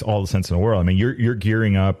makes all the sense in the world. I mean, you're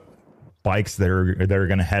gearing up bikes that are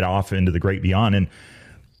going to head off into the great beyond, and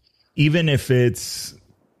even if it's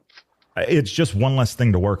just one less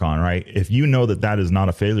thing to work on, right? If you know that is not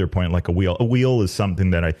a failure point, like a wheel is something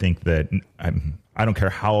that I think that I don't care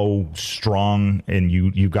how strong and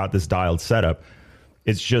you got this dialed setup,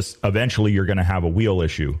 it's just eventually you're going to have a wheel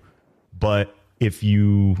issue. But if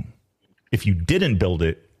you didn't build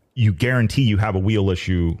it, you guarantee you have a wheel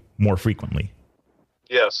issue more frequently.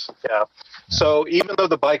 Yes. Yeah. So even though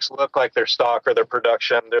the bikes look like they're stock or they're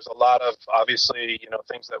production, there's a lot of obviously,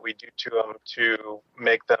 things that we do to them to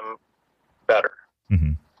make them better.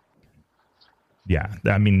 Yeah.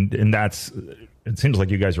 I mean, and it seems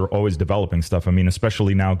like you guys are always developing stuff. I mean,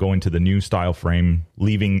 especially now going to the new style frame,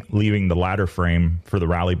 leaving the ladder frame for the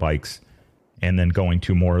rally bikes and then going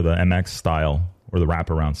to more of the MX style or the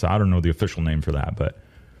wraparound. So I don't know the official name for that, but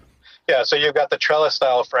yeah, so you've got the trellis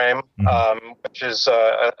style frame, which is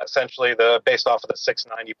essentially based off of the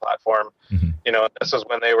 690 platform. This is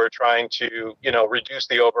when they were trying to, reduce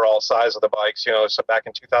the overall size of the bikes. So back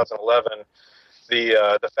in 2011,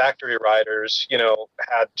 the factory riders,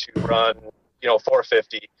 had to run,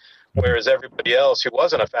 450, whereas everybody else who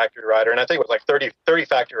wasn't a factory rider, and I think it was like 30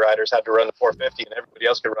 factory riders had to run the 450, and everybody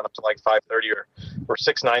else could run up to like 530 or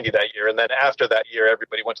 690 that year. And then after that year,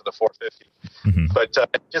 everybody went to the 450. But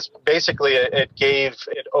just basically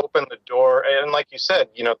it opened the door. And like you said,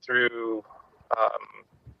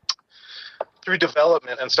 through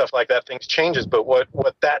development and stuff like that, things changes. But what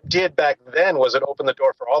that did back then was it opened the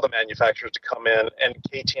door for all the manufacturers to come in, and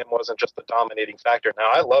KTM wasn't just the dominating factor. Now,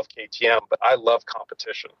 I love KTM, but I love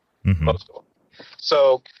competition, most of them.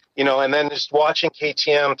 So, and then just watching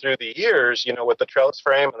KTM through the years, with the trellis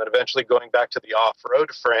frame and then eventually going back to the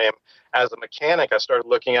off-road frame, as a mechanic, I started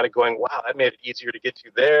looking at it going, wow, that made it easier to get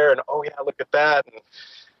to there. And, oh, yeah, look at that. And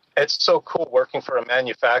it's so cool working for a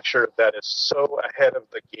manufacturer that is so ahead of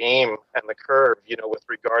the game and the curve, with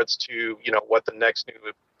regards to, what the next new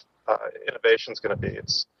innovation is going to be.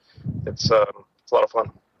 It's a lot of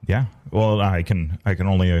fun. Yeah. Well, I can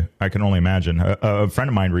only imagine. A friend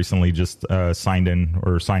of mine recently just signed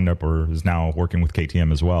up or is now working with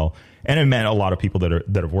KTM as well. And I met a lot of people that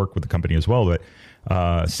have worked with the company as well. But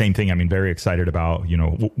same thing. I mean, very excited about,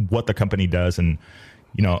 what the company does. And,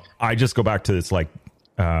 I just go back to this,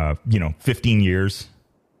 15 years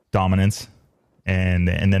dominance. And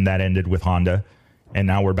then that ended with Honda. And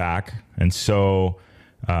now we're back. And so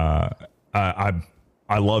I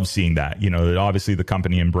love seeing that, that obviously the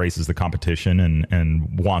company embraces the competition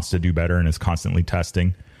and wants to do better and is constantly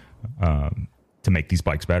testing to make these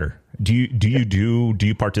bikes better. Do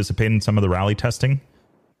you participate in some of the rally testing?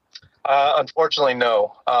 Unfortunately,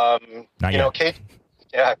 no. KTM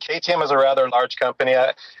is a rather large company.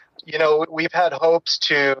 We've had hopes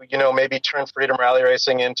to, maybe turn Freedom Rally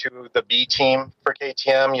Racing into the B team for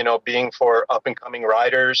KTM, being for up and coming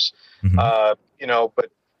riders, but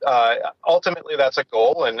ultimately that's a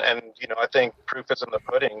goal. And I think proof is in the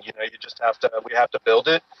pudding. We have to build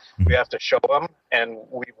it. We have to show them, and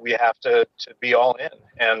we have to be all in.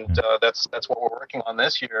 And that's what we're working on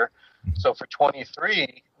this year. So for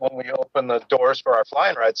 23, when we open the doors for our fly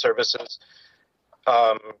and ride services,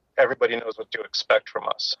 everybody knows what to expect from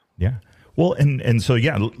us. Yeah. Well, and so,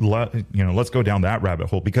 yeah, let's go down that rabbit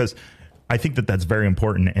hole, because I think that's very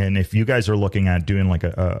important. And if you guys are looking at doing like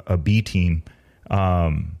a B team,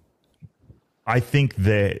 I think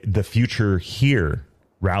that the future here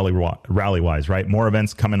rally wise, right? More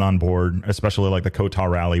events coming on board, especially like the Kota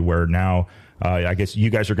Rally, where now I guess you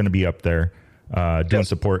guys are going to be up there doing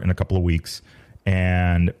support in a couple of weeks,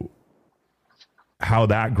 and how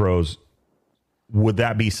that grows. Would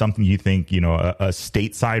that be something you think, you know, a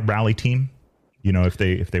stateside rally team, you know, if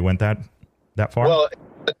they went that far? Well,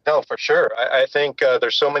 no, for sure. I think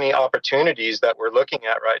there's so many opportunities that we're looking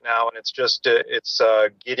at right now, and it's just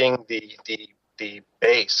getting the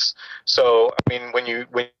base. So, I mean, when you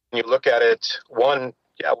look at it, we want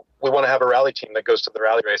to have a rally team that goes to the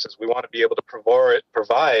rally races. We want to be able to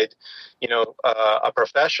provide, you know, a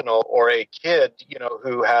professional or a kid, you know,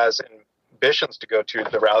 who has ambitions to go to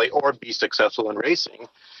the rally or be successful in racing.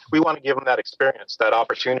 We want to give them that experience, that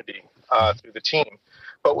opportunity through the team.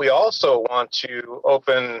 But we also want to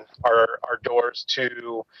open our doors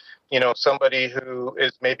to, you know, somebody who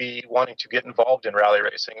is maybe wanting to get involved in rally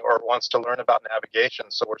racing or wants to learn about navigation.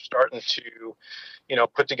 So we're starting to, you know,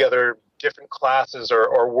 put together different classes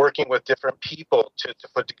or working with different people to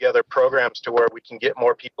put together programs to where we can get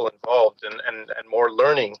more people involved and more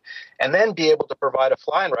learning, and then be able to provide a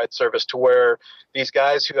fly and ride service to where these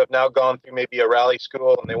guys who have now gone through maybe a rally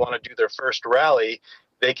school and they want to do their first rally,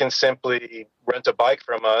 they can simply rent a bike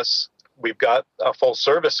from us. We've got a full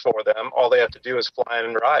service for them. All they have to do is fly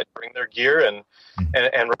and ride, bring their gear and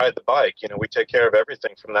ride the bike. You know, we take care of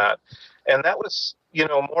everything from that. And that was, you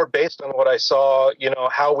know, more based on what I saw, you know,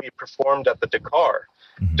 how we performed at the Dakar.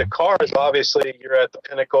 Mm-hmm. Dakar is obviously, you're at the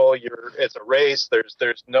pinnacle, it's a race.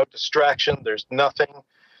 There's no distraction. There's nothing.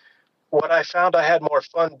 What I found I had more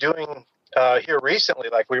fun doing here recently,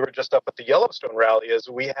 like we were just up at the Yellowstone rally, is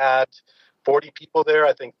we had 40 people there.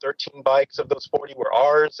 I think 13 bikes of those 40 were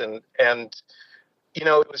ours. And, you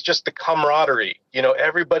know, it was just the camaraderie, you know,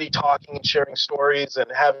 everybody talking and sharing stories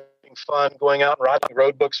and having fun, going out and writing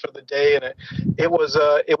road books for the day. And it was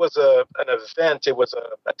an event. It was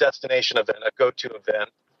a destination event, a go-to event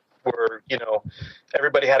where, you know,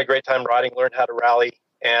 everybody had a great time riding, learned how to rally,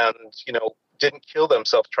 and, you know, didn't kill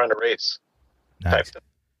themselves trying to race. Nice.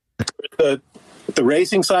 The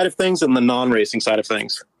racing side of things and the non-racing side of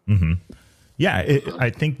things. Mm-hmm. Yeah,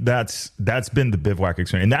 I think that's been the bivouac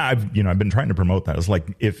experience. And now I've been trying to promote that. It's like,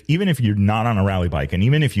 even if you're not on a rally bike, and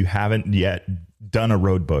even if you haven't yet done a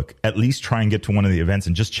road book, at least try and get to one of the events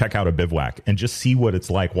and just check out a bivouac and just see what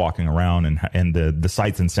it's like walking around and the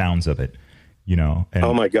sights and sounds of it, you know. And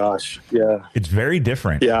oh my gosh, yeah, it's very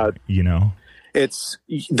different. Yeah, you know, it's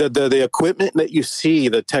the equipment that you see,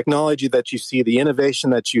 the technology that you see, the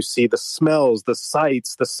innovation that you see, the smells, the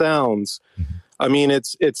sights, the sounds. Mm-hmm. I mean,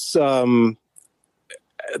 it's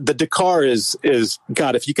the Dakar is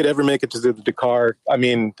God. If you could ever make it to the Dakar, I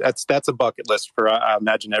mean, that's a bucket list for I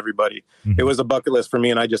imagine everybody. Mm-hmm. It was a bucket list for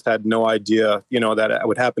me, and I just had no idea, you know, that it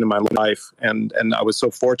would happen in my life. And I was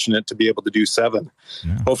so fortunate to be able to do 7.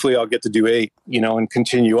 Yeah. Hopefully, I'll get to do 8, you know, and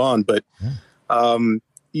continue on. But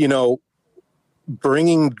you know,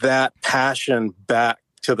 bringing that passion back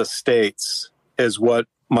to the States is what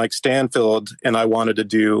Mike Stanfield and I wanted to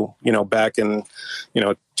do, you know, back in, you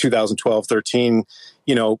know, 2012, 13,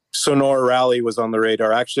 you know, Sonora Rally was on the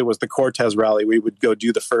radar. Actually, it was the Cortez Rally. We would go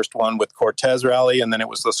do the first one with Cortez Rally, and then it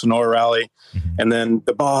was the Sonora Rally. Mm-hmm. And then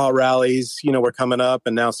the Baja rallies, you know, were coming up,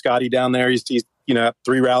 and now Scotty down there, he's you know,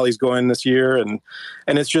 3 rallies going this year. And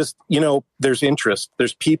it's just, you know, there's interest,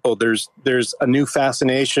 there's people, there's a new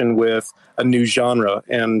fascination with a new genre.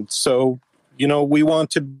 And so, you know, we want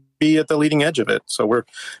to be at the leading edge of it. So we're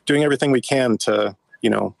doing everything we can to, you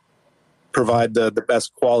know, provide the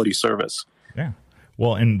best quality service. Yeah.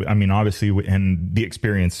 Well, and I mean, obviously, and the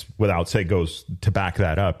experience without say goes to back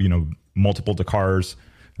that up, you know, multiple Dakars,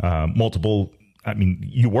 I mean,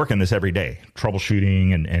 you work in this every day,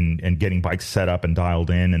 troubleshooting and getting bikes set up and dialed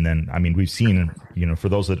in. And then, I mean, we've seen, you know, for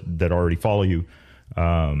those that already follow you,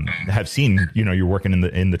 have seen, you know, you're working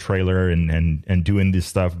in the trailer and doing this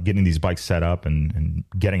stuff, getting these bikes set up and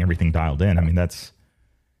getting everything dialed in. I mean, that's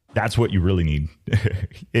what you really need.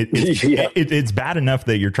 It's bad enough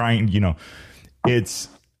that you're trying, you know, it's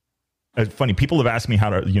funny. People have asked me how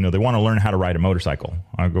to, you know, they want to learn how to ride a motorcycle.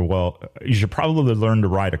 I go, well, you should probably learn to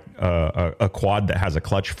ride a quad that has a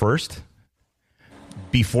clutch first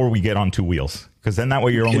before we get on 2 wheels. Because then that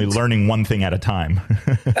way you're only learning one thing at a time.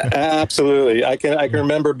 Absolutely. I can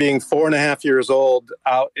remember being 4.5 years old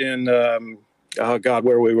out in,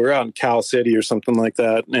 where we were out in Cal City or something like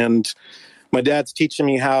that. And my dad's teaching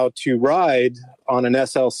me how to ride on an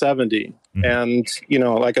SL70. Mm-hmm. And, you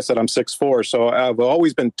know, like I said, I'm 6'4", so I've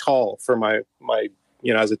always been tall for my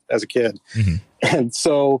you know, as a kid. Mm-hmm. And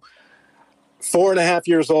so 4.5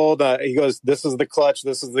 years old, he goes, this is the clutch,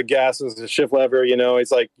 this is the gas, this is the shift lever, you know,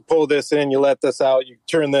 he's like, you pull this in, you let this out, you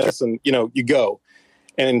turn this, and, you know, you go.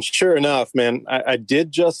 And sure enough, man, I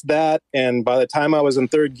did just that. And by the time I was in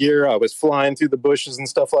third gear, I was flying through the bushes and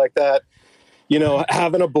stuff like that, you know,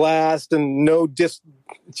 having a blast and just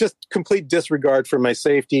complete disregard for my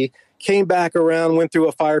safety. Came back around, went through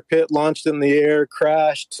a fire pit, launched in the air,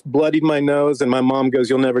 crashed, bloodied my nose. And my mom goes,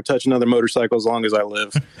 "You'll never touch another motorcycle as long as I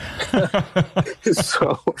live."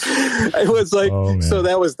 So it was like, so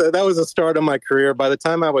that was the start of my career. By the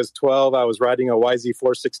time I was 12, I was riding a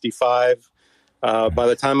YZ465. By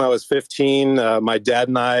the time I was 15, my dad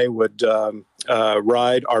and I would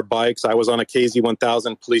ride our bikes. I was on a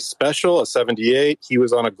KZ1000 Police Special, a 78. He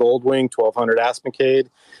was on a Goldwing 1200 Aspencade.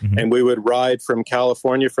 Mm-hmm. And we would ride from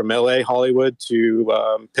California, from LA, Hollywood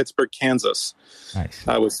to Pittsburgh, Kansas. Nice.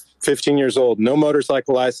 I was 15 years old, no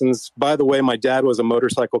motorcycle license. By the way, my dad was a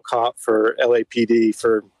motorcycle cop for LAPD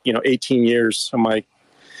for, 18 years of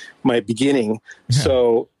my beginning. Yeah.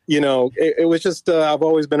 So, it was just, I've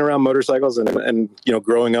always been around motorcycles and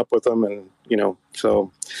growing up with them. And,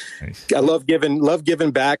 so nice. I love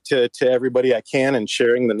giving back to everybody I can and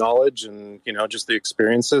sharing the knowledge and, just the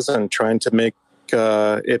experiences and trying to make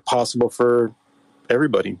it possible for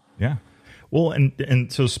everybody. Yeah. Well,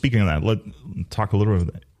 and so speaking of that, let's talk a little bit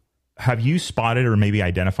of that. Have you spotted or maybe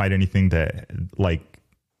identified anything that like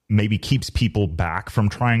maybe keeps people back from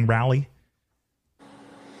trying rally?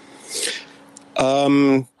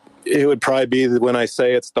 It would probably be when I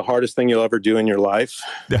say it's the hardest thing you'll ever do in your life.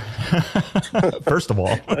 First of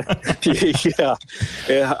all.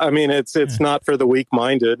 Yeah. I mean, it's not for the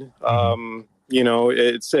weak-minded.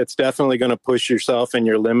 It's definitely going to push yourself and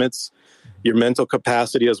your limits, your mental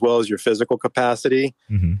capacity as well as your physical capacity.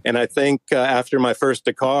 Mm-hmm. And I think after my first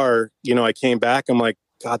Dakar, I came back. I'm like,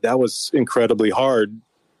 God, that was incredibly hard.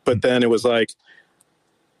 But then it was like,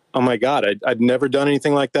 oh my God, I'd never done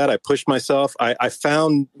anything like that. I pushed myself. I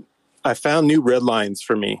found new red lines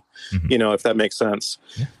for me, mm-hmm. If that makes sense.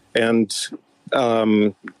 Yeah. And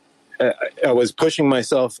I was pushing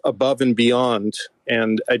myself above and beyond,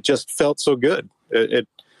 and I just felt so good. It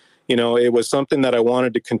was something that I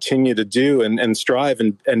wanted to continue to do and strive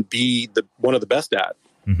and be one of the best at.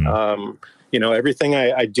 Mm-hmm. Everything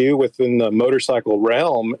I do within the motorcycle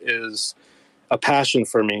realm is a passion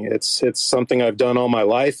for me. It's something I've done all my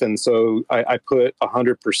life. And so I put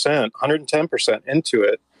 100%, 110% into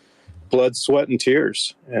it, blood, sweat, and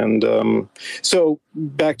tears. And so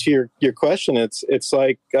back to your question, it's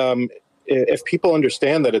like if people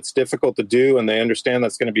understand that it's difficult to do and they understand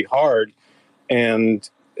that's going to be hard, and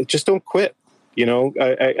just don't quit.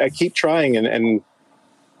 I keep trying and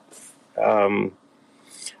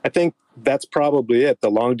I think that's probably it. The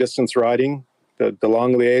long distance riding, the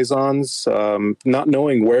long liaisons, not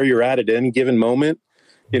knowing where you're at any given moment,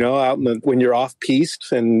 out when you're off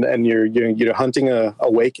piste and you're hunting a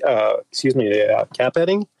cap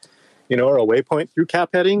heading, or a waypoint through cap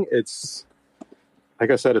heading. It's, like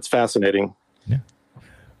I said, it's fascinating. Yeah.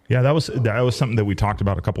 Yeah. That was something that we talked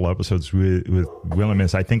about a couple of episodes with Willem.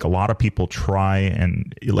 Is I think a lot of people try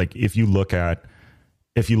and like, if you look at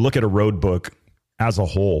a road book as a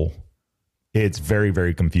whole, it's very,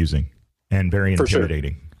 very confusing and very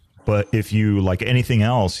intimidating. Sure. But if you, like anything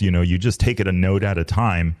else, you just take it a note at a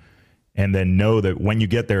time and then know that when you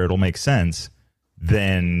get there, it'll make sense,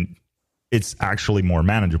 then it's actually more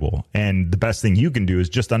manageable. And the best thing you can do is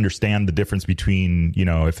just understand the difference between,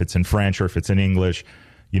 if it's in French or if it's in English,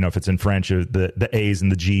 if it's in French, the A's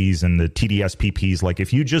and the G's and the TDS PPs, like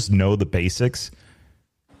if you just know the basics,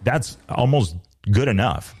 that's almost good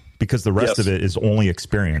enough because the rest of it is only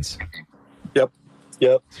experience. Yep.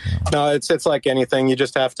 Yep. No, it's like anything. You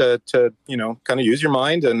just have to kind of use your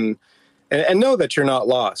mind and know that you're not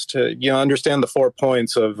lost. Understand the 4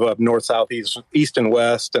 points of north, south, east, and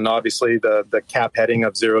west, and obviously the cap heading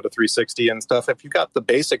of 0 to 360 and stuff. If you got the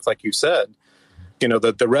basics, like you said,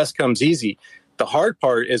 the rest comes easy. The hard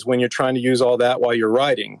part is when you're trying to use all that while you're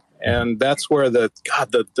riding, and that's where I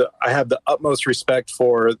have the utmost respect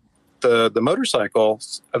for the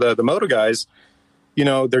motorcycles, the moto guys.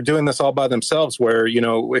 They're doing this all by themselves where,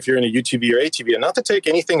 if you're in a UTV or ATV, and not to take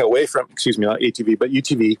anything away from, not ATV, but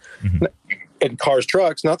UTV mm-hmm. and cars,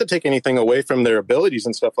 trucks, not to take anything away from their abilities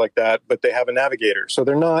and stuff like that, but they have a navigator. So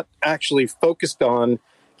they're not actually focused on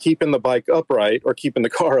keeping the bike upright or keeping the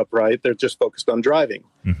car upright. They're just focused on driving,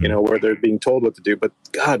 mm-hmm. Where they're being told what to do. But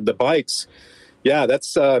God, the bikes, yeah,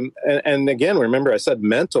 that's, and again, remember I said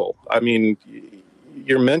mental. I mean,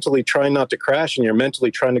 you're mentally trying not to crash and you're mentally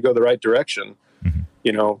trying to go the right direction. Mm-hmm.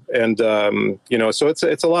 So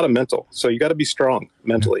it's a lot of mental. So you got to be strong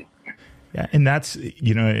mentally. Yeah. And that's,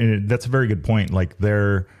 that's a very good point. Like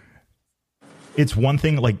it's one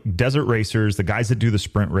thing, like desert racers, the guys that do the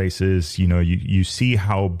sprint races, you know, you see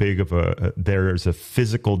how big of there's a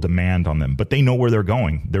physical demand on them, but they know where they're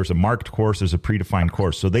going. There's a marked course, there's a predefined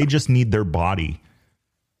course. So they just need their body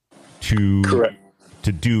to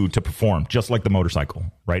perform, just like the motorcycle,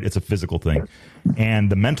 right? It's a physical thing. And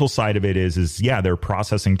the mental side of it is they're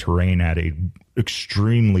processing terrain at a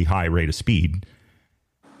extremely high rate of speed.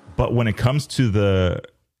 But when it comes to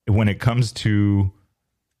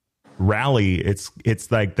rally,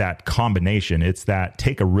 it's like that combination. It's that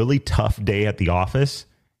take a really tough day at the office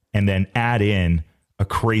and then add in a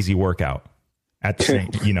crazy workout at the same,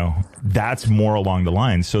 you know, that's more along the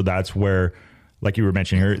line. So that's where, like you were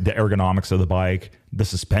mentioning here, the ergonomics of the bike, the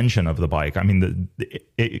suspension of the bike. I mean,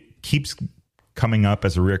 it keeps coming up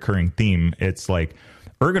as a recurring theme. It's like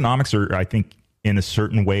ergonomics are, I think, in a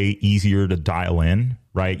certain way easier to dial in,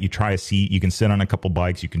 right? You try a seat, you can sit on a couple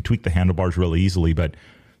bikes, you can tweak the handlebars really easily, but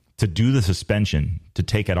to do the suspension, to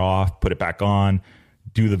take it off, put it back on,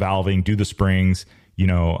 do the valving, do the springs, you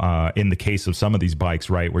know, in the case of some of these bikes,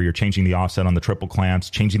 right, where you're changing the offset on the triple clamps,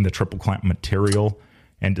 changing the triple clamp material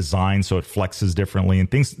and design so it flexes differently, and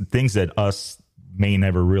things that us may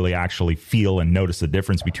never really actually feel and notice the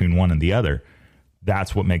difference between one and the other.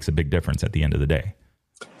 That's what makes a big difference at the end of the day.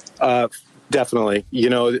 Definitely. You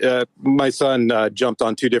know, my son jumped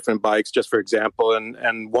on two different bikes, just for example,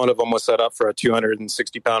 and one of them was set up for a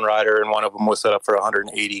 260-pound rider, and one of them was set up for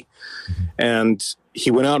 180. Mm-hmm. And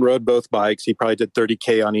he went out and rode both bikes. He probably did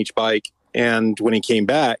 30K on each bike. And when he came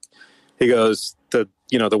back, he goes, the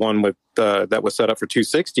one with that was set up for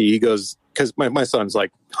 260, he goes, because my son's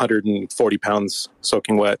like 140 pounds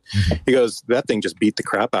soaking wet. Mm-hmm. He goes, that thing just beat the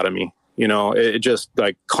crap out of me. You know, it just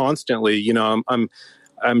like constantly, you know,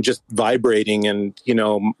 I'm just vibrating, and, you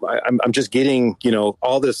know, I'm just getting, you know,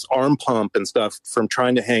 all this arm pump and stuff from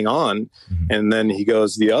trying to hang on. Mm-hmm. And then he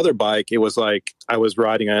goes, the other bike, it was like I was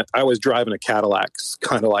driving a Cadillac,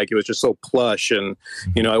 kind of like it was just so plush, and,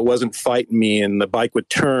 mm-hmm. you know, it wasn't fighting me, and the bike would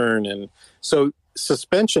turn. And so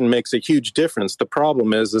suspension makes a huge difference. The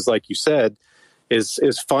problem is like you said, is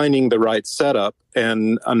finding the right setup.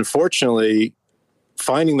 And unfortunately,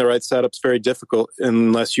 finding the right setup is very difficult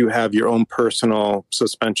unless you have your own personal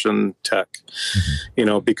suspension tech, mm-hmm. you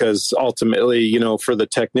know, because ultimately, you know, for the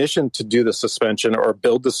technician to do the suspension or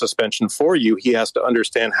build the suspension for you, he has to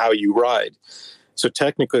understand how you ride. So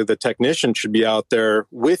technically, the technician should be out there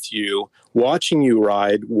with you, watching you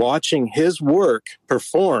ride, watching his work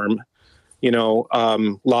perform, you know,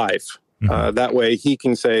 live. Mm-hmm. That way he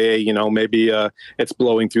can say, you know, maybe it's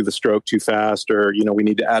blowing through the stroke too fast, or, you know, we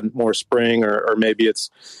need to add more spring, or maybe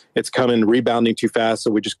it's coming rebounding too fast,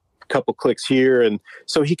 so we just a couple clicks here. And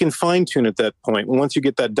so he can fine tune at that point. And once you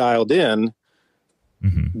get that dialed in,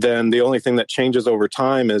 mm-hmm. then the only thing that changes over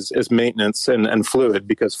time is maintenance and fluid,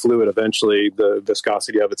 because fluid, eventually the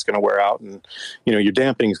viscosity of it's going to wear out, and, you know, your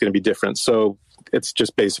dampening is going to be different. So it's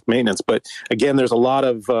just basic maintenance. But again, there's a lot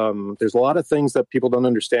of things that people don't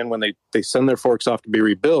understand when they send their forks off to be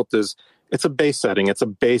rebuilt. Is it's a base setting, it's a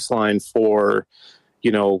baseline for,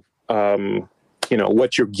 you know,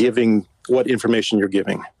 what you're giving, what information you're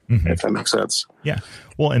giving, mm-hmm. if that makes sense. Yeah.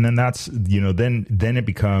 Well, and then that's, you know, then it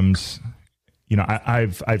becomes, you know,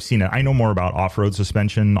 I've seen it. I know more about off-road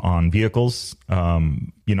suspension on vehicles.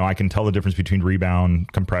 You know, I can tell the difference between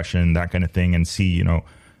rebound, compression, that kind of thing, and see, you know,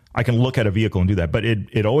 I can look at a vehicle and do that. But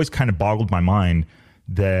it always kind of boggled my mind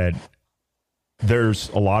that there's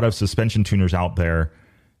a lot of suspension tuners out there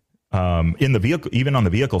in the vehicle, even on the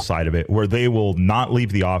vehicle side of it, where they will not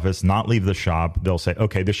leave the office, not leave the shop. They'll say,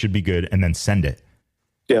 okay, this should be good, and then send it.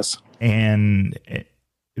 Yes.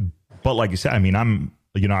 But like you said, I mean,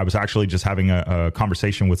 I was actually just having a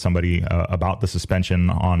conversation with somebody about the suspension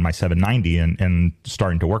on my 790 and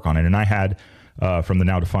starting to work on it. And I had, from the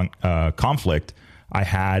now defunct Conflict, I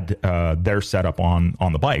had their setup on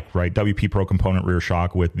the bike, right? WP Pro component rear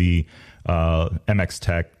shock with the MX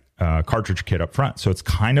Tech cartridge kit up front. So it's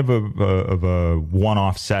kind of a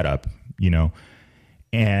one-off setup, you know.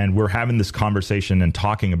 And we're having this conversation and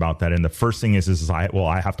talking about that. And the first thing is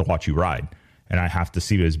I have to watch you ride, and I have to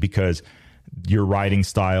see this, because your riding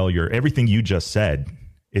style, everything you just said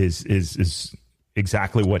is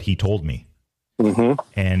exactly what he told me. Mm-hmm.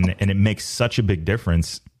 And it makes such a big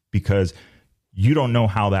difference, because you don't know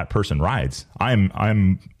how that person rides.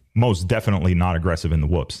 I'm most definitely not aggressive in the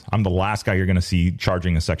whoops. I'm the last guy you're going to see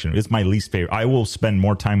charging a section. It's my least favorite. I will spend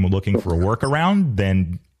more time looking for a workaround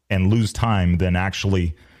and lose time than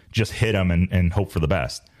actually just hit them and hope for the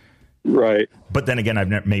best. Right. But then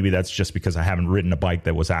again, maybe that's just because I haven't ridden a bike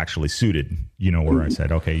that was actually suited, you know, where I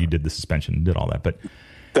said, okay, you did the suspension, did all that.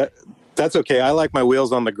 But That's okay. I like my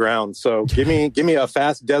wheels on the ground. So give me a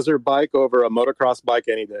fast desert bike over a motocross bike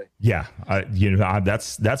any day. Yeah,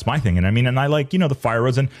 that's my thing. And I mean, and I like, the fire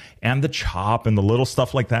roads and the chop and the little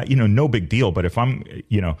stuff like that, no big deal. But if I'm,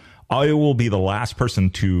 I will be the last person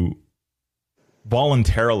to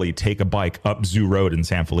voluntarily take a bike up Zoo Road in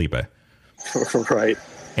San Felipe. Right.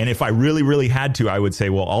 And if I really, really had to, I would say,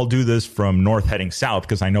 well, I'll do this from north heading south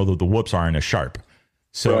because I know that the whoops aren't as sharp.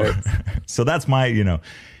 So, right. So that's my,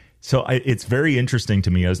 so it's very interesting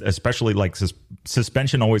to me, especially like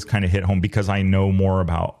suspension always kind of hit home because I know more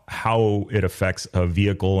about how it affects a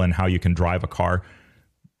vehicle and how you can drive a car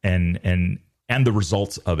and the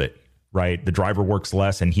results of it, right? The driver works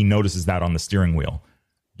less and he notices that on the steering wheel,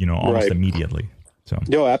 almost right. immediately. So,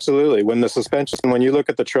 no, absolutely. When you look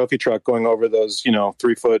at the trophy truck going over those,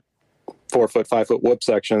 3 foot, 4 foot, 5 foot whoop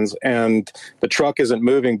sections and the truck isn't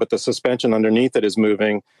moving, but the suspension underneath it is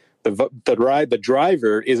moving. The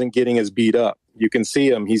driver isn't getting as beat up. You can see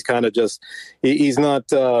him. He's kind of he's not,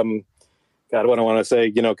 God, what I want to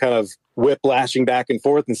say, kind of whiplashing back and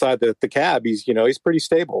forth inside the cab. He's pretty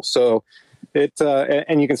stable. So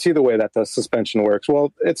and you can see the way that the suspension works.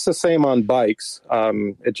 Well, it's the same on bikes.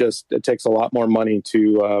 It takes a lot more money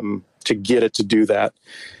to get it to do that.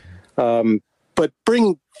 But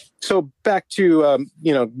back to,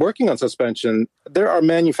 working on suspension, there are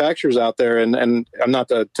manufacturers out there, and I'm not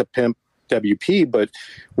to pimp WP, but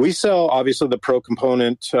we sell obviously the Pro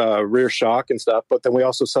Component rear shock and stuff, but then we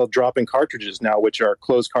also sell drop-in cartridges now, which are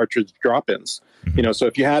closed cartridge drop-ins. Mm-hmm. So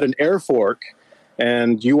if you had an air fork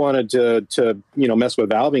and you wanted to mess with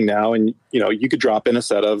valving now, and, you could drop in a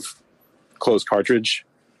set of closed cartridge,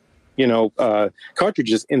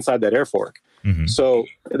 cartridges inside that air fork. Mm-hmm. So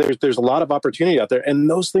there's a lot of opportunity out there, and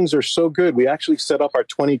those things are so good. We actually set up our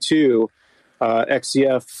 22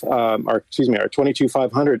 XCF, our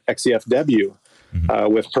 22500 XCFW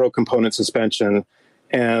with Pro Component suspension,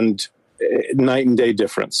 and night and day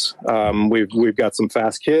difference. We've got some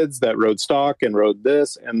fast kids that rode stock and rode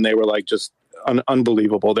this, and they were like just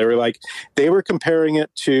unbelievable. They were comparing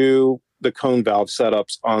it to the cone valve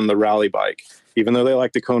setups on the rally bike, even though they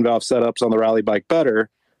like the cone valve setups on the rally bike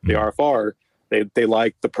better. The RFR. They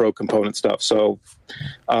like the Pro Component stuff. So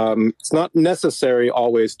it's not necessary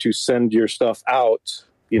always to send your stuff out,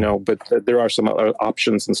 but there are some other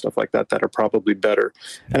options and stuff like that that are probably better.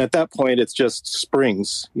 And at that point, it's just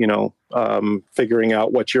springs, figuring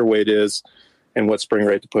out what your weight is and what spring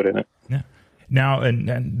rate to put in it. Yeah. Now,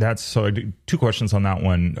 and that's so two questions on that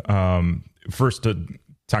one. First, to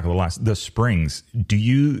tackle the springs. Do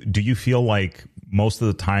you feel like most of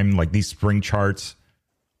the time, like these spring charts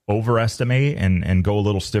overestimate and go a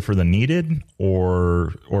little stiffer than needed,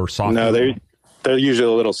 or softer? No, they're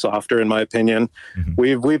usually a little softer in my opinion.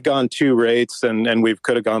 Mm-hmm. We've gone 2 rates and we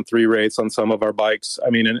could have gone 3 rates on some of our bikes. I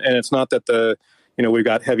mean, and it's not that we've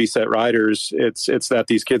got heavy set riders. It's that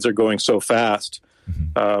these kids are going so fast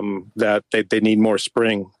that they need more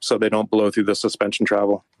spring so they don't blow through the suspension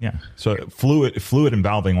travel. Yeah. So fluid and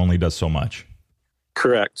valving only does so much.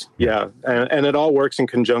 Correct. Yeah. And it all works in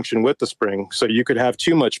conjunction with the spring. So you could have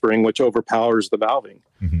too much spring, which overpowers the valving.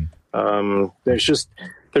 Mm-hmm.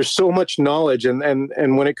 There's so much knowledge. And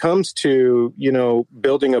when it comes to,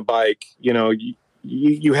 building a bike,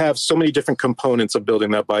 you have so many different components of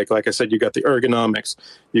building that bike. Like I said, you got the ergonomics,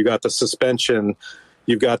 you got the suspension,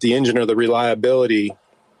 you've got the engine or the reliability.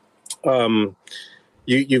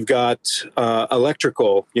 You've got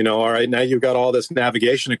electrical, all right, now you've got all this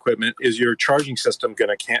navigation equipment. Is your charging system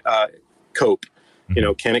going to cope?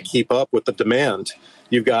 Can it keep up with the demand?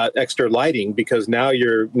 You've got extra lighting because now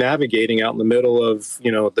you're navigating out in the middle of,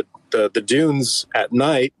 the dunes at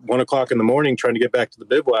night, 1:00 in the morning, trying to get back to the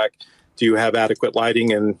bivouac. Do you have adequate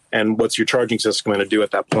lighting and what's your charging system going to do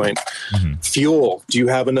at that point? Mm-hmm. Fuel. Do you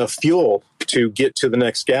have enough fuel to get to the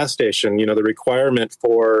next gas station? The requirement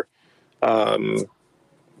for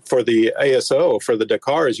the ASO, for the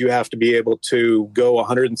Dakar, is you have to be able to go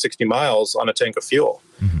 160 miles on a tank of fuel.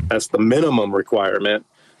 Mm-hmm. That's the minimum requirement.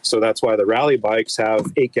 So that's why the rally bikes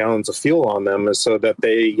have 8 gallons of fuel on them, is so that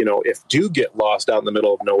they, if do get lost out in the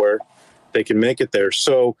middle of nowhere, they can make it there.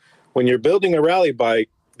 So when you're building a rally bike,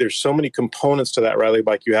 there's so many components to that rally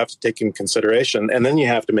bike you have to take in consideration, and then you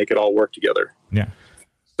have to make it all work together. Yeah.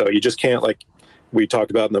 So you just can't, like we talked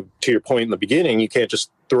about to your point in the beginning, you can't just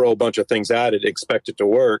throw a bunch of things at it, expect it to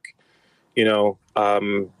work.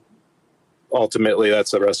 Ultimately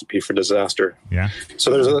that's a recipe for disaster. Yeah. So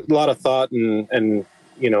there's a lot of thought and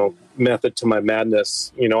method to my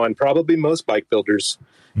madness, and probably most bike builders,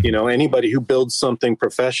 anybody who builds something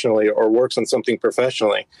professionally or works on something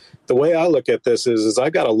professionally. The way I look at this is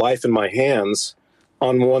I've got a life in my hands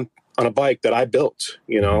on on a bike that I built.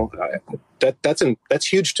 That's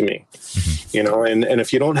huge to me. And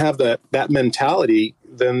if you don't have that mentality,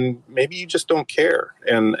 then maybe you just don't care.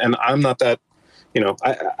 And I'm not that.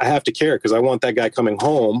 I have to care because I want that guy coming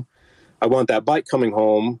home. I want that bike coming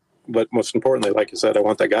home. But most importantly, like I said, I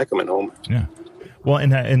want that guy coming home. Yeah. Well,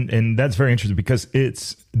 and that's very interesting because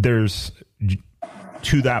there's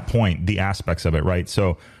to that point, the aspects of it, right?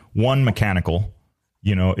 So one, mechanical,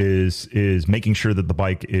 is making sure that the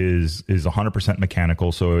bike is 100%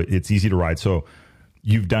 mechanical. So it's easy to ride. So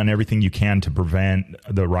you've done everything you can to prevent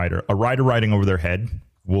a rider riding over their head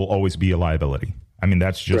will always be a liability. I mean,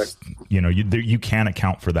 that's just, you can't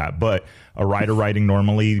account for that. But a rider riding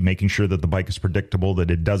normally, making sure that the bike is predictable,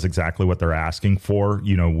 that it does exactly what they're asking for,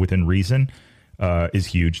 within reason, is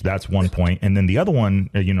huge. That's one point. And then the other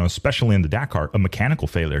one, especially in the Dakar, a mechanical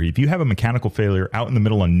failure. If you have a mechanical failure out in the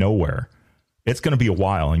middle of nowhere, it's going to be a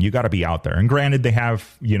while and you got to be out there. And granted, they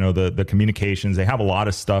have, the communications, they have a lot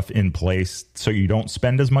of stuff in place so you don't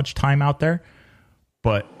spend as much time out there.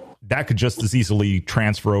 But that could just as easily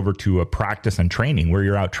transfer over to a practice and training where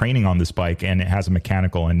you're out training on this bike and it has a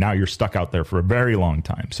mechanical and now you're stuck out there for a very long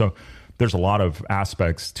time. So there's a lot of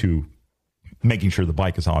aspects to making sure the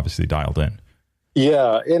bike is obviously dialed in.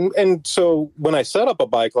 Yeah. And so when I set up a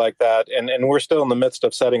bike like that, and we're still in the midst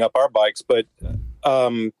of setting up our bikes, but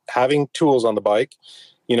having tools on the bike,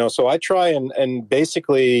 so I try and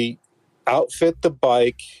basically outfit the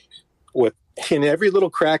bike with, in every little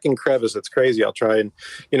crack and crevice. It's crazy. I'll try and,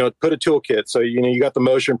 put a toolkit. So, you got the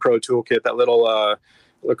Motion Pro toolkit, that little,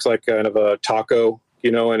 looks like kind of a taco,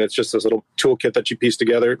 and it's just this little toolkit that you piece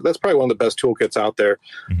together. That's probably one of the best toolkits out there.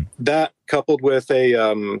 Mm-hmm. That coupled with a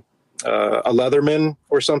Leatherman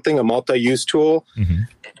or something, a multi-use tool, mm-hmm.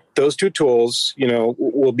 Those two tools,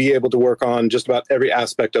 will be able to work on just about every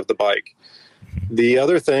aspect of the bike. The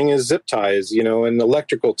other thing is zip ties, and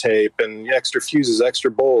electrical tape and extra fuses,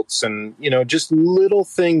 extra bolts, and, just little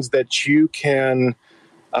things that you can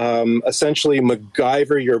essentially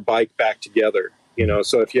MacGyver your bike back together.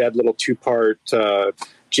 So if you had little 2-part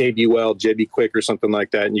JB Weld, JB Quick or something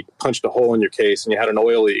like that, and you punched a hole in your case and you had an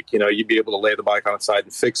oil leak, you'd be able to lay the bike on its side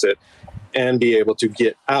and fix it and be able to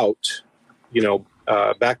get out,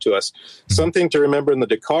 back to us. Something to remember in the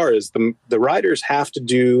Dakar is the riders have to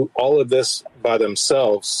do all of this by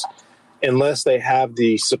themselves unless they have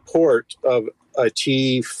the support of a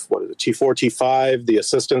T4, T5, the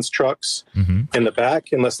assistance trucks mm-hmm. in the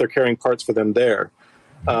back, unless they're carrying parts for them there.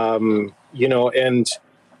 So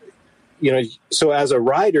as a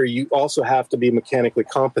rider, you also have to be mechanically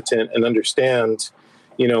competent and understand,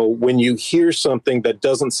 when you hear something that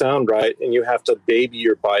doesn't sound right and you have to baby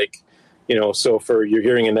your bike, so for you're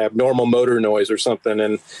hearing an abnormal motor noise or something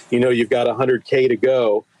and, you've got 100K to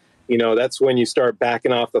go, that's when you start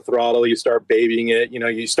backing off the throttle, you start babying it,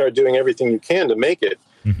 you start doing everything you can to make it.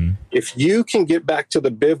 Mm-hmm. If you can get back to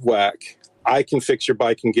the bivouac, I can fix your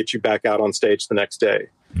bike and get you back out on stage the next day.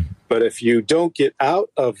 Mm-hmm. But if you don't get out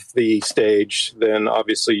of the stage, then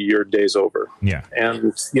obviously your day's over. Yeah.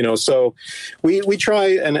 And, so we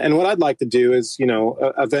try, and what I'd like to do is,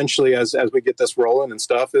 eventually as we get this rolling and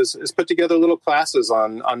stuff is put together little classes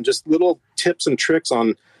on just little tips and tricks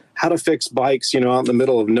on how to fix bikes, out in the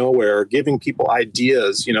middle of nowhere, giving people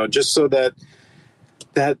ideas, just so that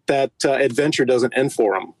adventure doesn't end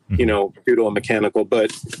for them, mm-hmm. Due to a mechanical.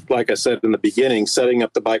 But like I said in the beginning, setting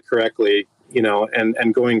up the bike correctly,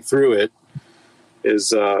 and going through it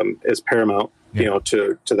is paramount, yeah.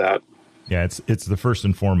 To that. Yeah, it's the first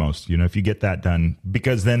and foremost, if you get that done,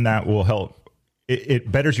 because then that will help.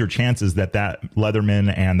 It betters your chances that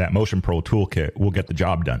Leatherman and that Motion Pro toolkit will get the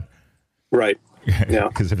job done. Right. Yeah.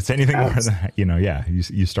 Because if it's anything more than that,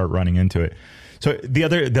 you start running into it. So the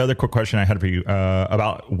other quick question I had for you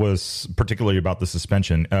was particularly about the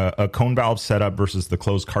suspension, a cone valve setup versus the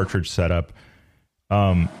closed cartridge setup.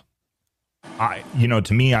 To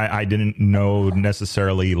me, I didn't know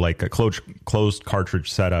necessarily like a closed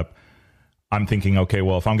cartridge setup. I'm thinking, okay,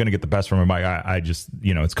 well, if I'm going to get the best from a bike, I just,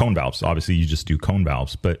 it's cone valves. Obviously, you just do cone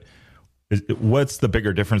valves. But what's the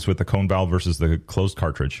bigger difference with the cone valve versus the closed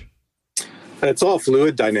cartridge? It's all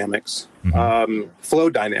fluid dynamics, mm-hmm.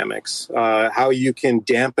 Flow dynamics, how you can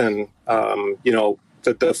dampen,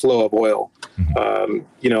 the flow of oil.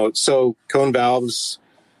 Mm-hmm. So cone valves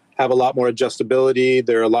have a lot more adjustability.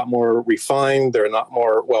 They're a lot more refined. They're a lot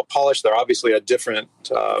more well polished. They're obviously a different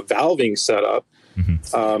valving setup.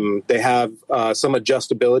 Mm-hmm. They have some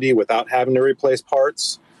adjustability without having to replace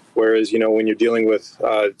parts. Whereas, when you're dealing with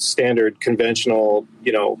standard conventional,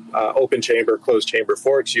 open chamber, closed chamber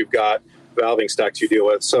forks, you've got valving stacks you deal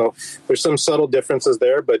with. So there's some subtle differences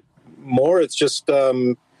there, but more it's just,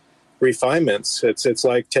 refinements. It's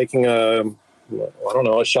like taking a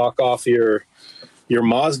shock off your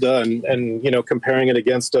Mazda and comparing it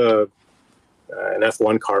against an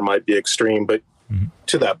F1 car might be extreme, but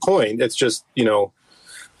to that point, it's just,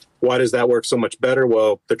 why does that work so much better?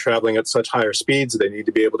 Well, they're traveling at such higher speeds. They need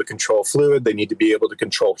to be able to control fluid. They need to be able to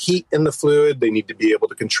control heat in the fluid. They need to be able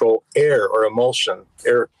to control air or emulsion,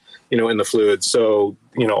 in the fluid. So,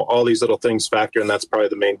 all these little things factor, and that's probably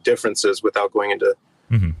the main differences without going into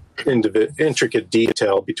intricate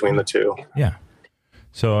detail between the two. Yeah.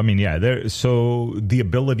 So, I mean, so the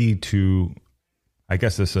ability to, I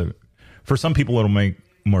guess for some people, it'll make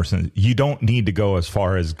more sense. You don't need to go as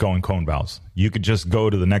far as going cone valves. You could just go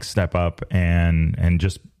to the next step up and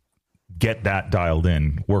just get that dialed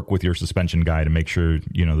in, work with your suspension guy to make sure,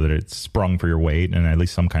 that it's sprung for your weight and at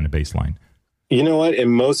least some kind of baseline. You know what? In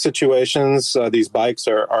most situations, these bikes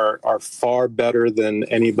are far better than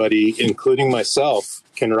anybody, including myself,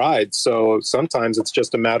 can ride. So sometimes it's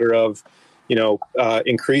just a matter of,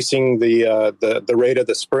 increasing the rate of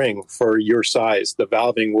the spring for your size. The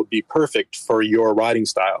valving will be perfect for your riding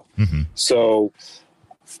style. So,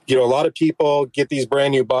 a lot of people get these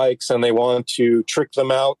brand new bikes and they want to trick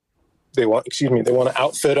them out. They want to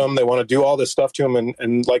outfit them. They want to do all this stuff to them.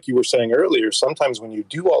 And like you were saying earlier, sometimes when you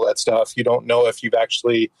do all that stuff, you don't know if you've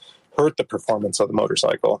actually hurt the performance of the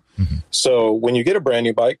motorcycle. So when you get a brand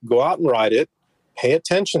new bike, go out and ride it. Pay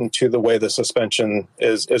attention to the way the suspension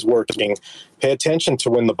is working. Pay attention to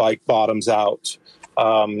when the bike bottoms out.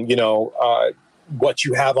 What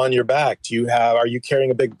you have on your back. Are you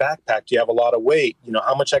carrying a big backpack? Do you have a lot of weight?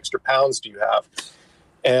 How much extra pounds do you have?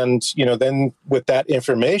 And, then with that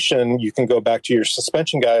information, you can go back to your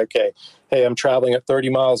suspension guy. Okay, hey, I'm traveling at 30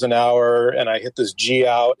 miles an hour and I hit this G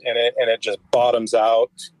out and it just bottoms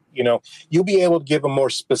out. You'll be able to give them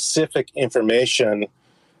more specific information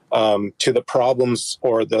to the problems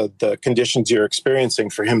or the conditions you're experiencing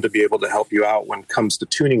for him to be able to help you out when it comes to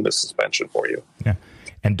tuning the suspension for you. Yeah.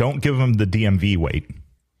 And don't give him the DMV weight.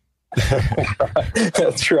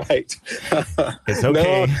 That's right. It's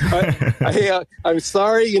okay. No, I'm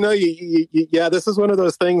sorry. This is one of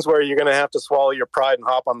those things where you're going to have to swallow your pride and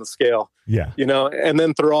hop on the scale. Yeah. And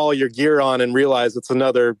then throw all your gear on and realize it's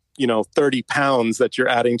another, 30 pounds that you're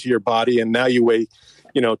adding to your body. And now you weigh,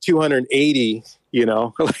 280,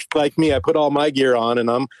 like me, I put all my gear on and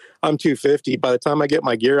I'm 250. By the time I get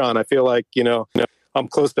my gear on, I feel like, I'm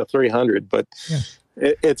close to 300, but yeah.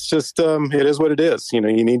 It's just, it is what it is. You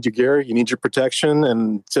need your gear, you need your protection,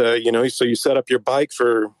 and, so you set up your bike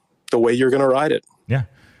for the way you're going to ride it. Yeah.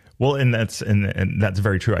 Well, and that's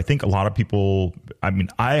very true. I think a lot of people,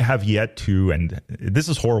 I have yet to, and this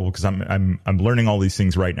is horrible because I'm learning all these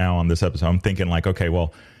things right now on this episode. I'm thinking like, okay,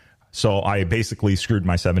 well, so I basically screwed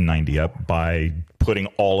my 790 up by putting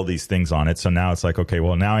all of these things on it. So now it's like, okay,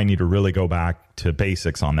 well, now I need to really go back to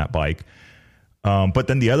basics on that bike. But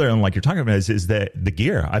then the other, and like you're talking about, is that the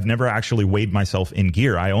gear. I've never actually weighed myself in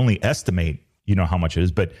gear. I only estimate, how much it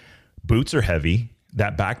is. But boots are heavy.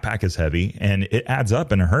 That backpack is heavy, and it adds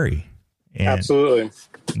up in a hurry. And absolutely.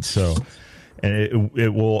 So, and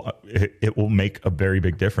it will make a very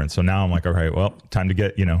big difference. So now I'm like, all right, well, time to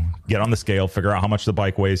get on the scale, figure out how much the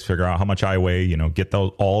bike weighs, figure out how much I weigh. Get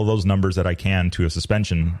all those numbers that I can to the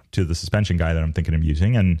suspension guy that I'm thinking of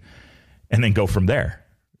using, and then go from there.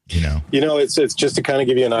 It's just to kind of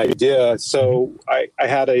give you an idea. So I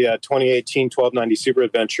had a 2018 1290 Super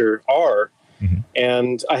Adventure R,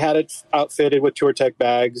 and I had it outfitted with TourTech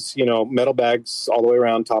bags, metal bags all the way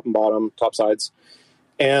around, top and bottom, top sides.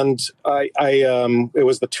 And it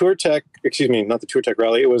was the TourTech, not the TourTech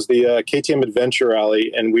Rally. It was the KTM Adventure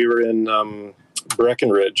Rally, and we were in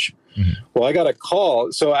Breckenridge. Well, I got a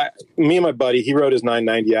call. So me and my buddy, he rode his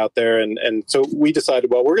 990 out there. And so we decided,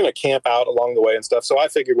 well, we're going to camp out along the way and stuff. So I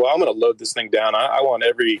figured, well, I'm going to load this thing down.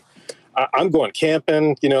 I'm going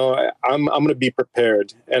camping, I'm going to be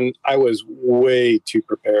prepared. And I was way too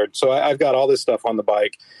prepared. So I've got all this stuff on the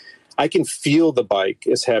bike. I can feel the bike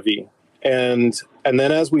is heavy. And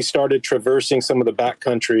then as we started traversing some of the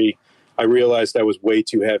backcountry, I realized I was way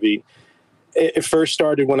too heavy. It first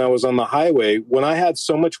started when I was on the highway. When I had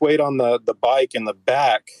so much weight on the bike in the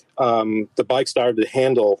back, the bike started to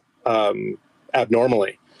handle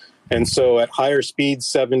abnormally. And so at higher speeds,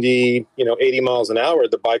 70, 80 miles an hour,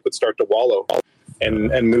 the bike would start to wallow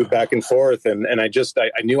and move back and forth. And I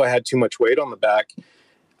knew I had too much weight on the back.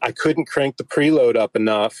 I couldn't crank the preload up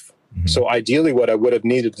enough. So ideally what I would have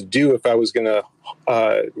needed to do if I was going to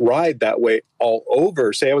ride that way all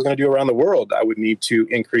over, say I was going to do around the world, I would need to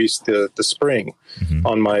increase the spring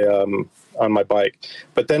on my bike.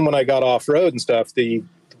 But then when I got off road and stuff,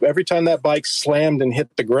 every time that bike slammed and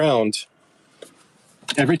hit the ground,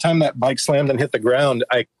 every time that bike slammed and hit the ground,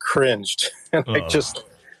 I cringed. And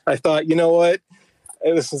I thought, you know what?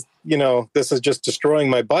 This is just destroying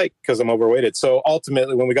my bike because I'm overweighted. So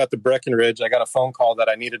ultimately, when we got to Breckenridge, I got a phone call that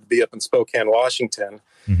I needed to be up in Spokane, Washington.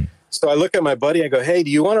 Mm-hmm. So I look at my buddy, I go, hey, do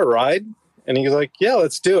you want to ride? And he's like, yeah,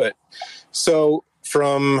 let's do it. So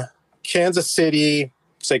from Kansas City,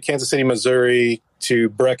 Missouri to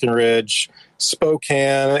Breckenridge,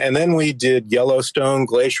 Spokane, and then we did Yellowstone,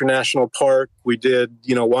 Glacier National Park. We did,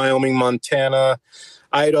 Wyoming, Montana,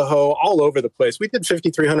 Idaho, all over the place. We did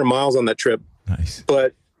 5,300 miles on that trip. Nice.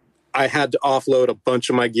 But I had to offload a bunch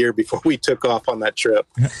of my gear before we took off on that trip.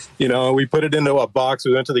 We put it into a box.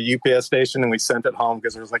 We went to the UPS station and we sent it home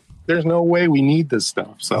because it was like, there's no way we need this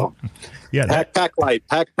stuff. So yeah, pack light,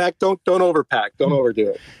 pack, don't overpack. Don't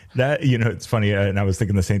overdo it. That, it's funny. And I was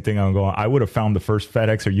thinking the same thing. I'm going, I would have found the first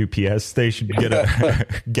FedEx or UPS station,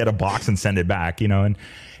 get a box and send it back, and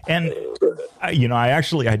I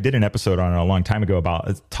did an episode on it a long time ago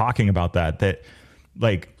about talking about that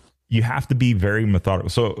like you have to be very methodical.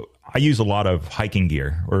 So I use a lot of hiking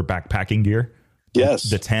gear or backpacking gear. Yes.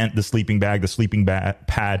 The tent, the sleeping bag, the sleeping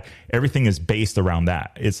pad, everything is based around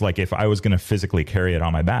that. It's like if I was going to physically carry it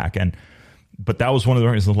on my back. But that was one of the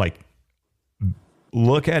reasons, like,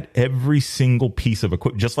 look at every single piece of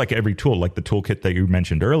equipment, just like every tool, like the toolkit that you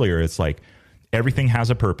mentioned earlier. It's like everything has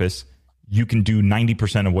a purpose. You can do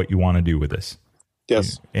 90% of what you want to do with this.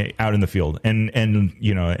 Yes. Out in the field. And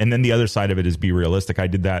then the other side of it is be realistic. I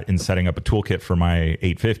did that in setting up a toolkit for my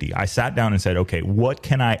 850. I sat down and said, okay, what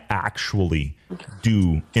can I actually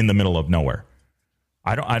do in the middle of nowhere?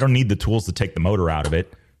 I don't need the tools to take the motor out of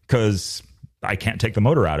it because I can't take the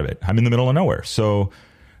motor out of it. I'm in the middle of nowhere. So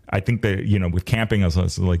I think that, with camping, I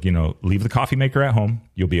was like, leave the coffee maker at home.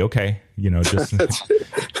 You'll be okay. Just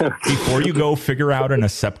before you go, figure out an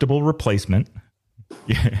acceptable replacement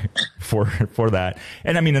for that.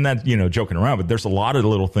 And I mean, and that, joking around, but there's a lot of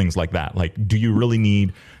little things like that. Like, do you really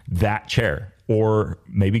need that chair? Or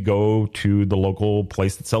maybe go to the local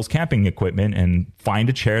place that sells camping equipment and find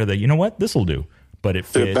a chair that, this will do, but it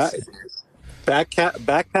fits.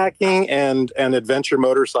 Backpacking and adventure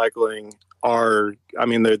motorcycling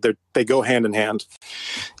they go hand in hand,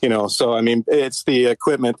 so, it's the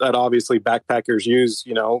equipment that obviously backpackers use,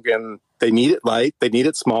 and they need it light, they need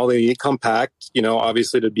it small, they need it compact,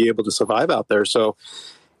 obviously to be able to survive out there. So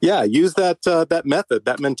yeah, use that method,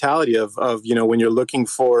 that mentality of, when you're looking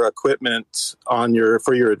for equipment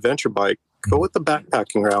for your adventure bike, go with the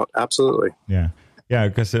backpacking route. Absolutely. Yeah. Yeah,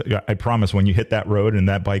 because I promise when you hit that road and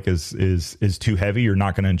that bike is too heavy, you're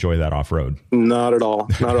not going to enjoy that off road. Not at all.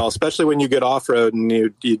 Not at all. Especially when you get off road and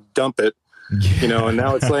you dump it, and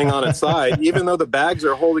now it's laying on its side. Even though the bags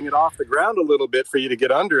are holding it off the ground a little bit for you to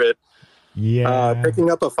get under it. Yeah. Picking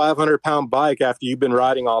up a 500-pound bike after you've been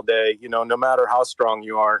riding all day, no matter how strong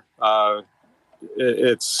you are,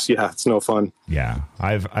 it's no fun. Yeah,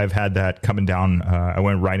 I've had that coming down. I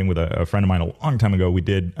went riding with a friend of mine a long time ago. We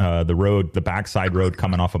did the backside road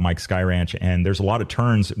coming off of Mike's Sky Ranch, and there's a lot of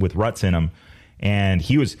turns with ruts in them. And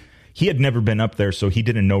he had never been up there, so he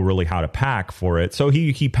didn't know really how to pack for it. So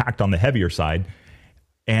he packed on the heavier side,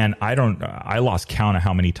 and I lost count of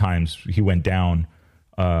how many times he went down,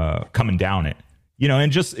 coming down it.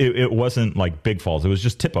 And just it wasn't like big falls. It was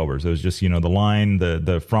just tip overs. It was just, the line,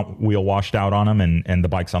 the front wheel washed out on him and the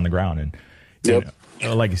bike's on the ground. And yep.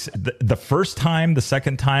 Like the first time, the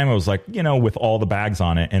second time, I was like, with all the bags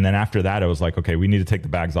on it. And then after that, I was like, okay, we need to take the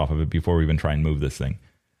bags off of it before we even try and move this thing.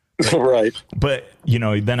 Right. But,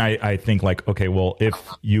 then I think like, okay, well, if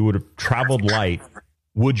you would have traveled light,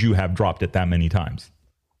 would you have dropped it that many times?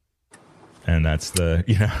 And that's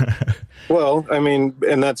Well,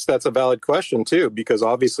 and that's a valid question too, because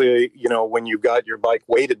obviously, when you've got your bike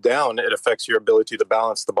weighted down, it affects your ability to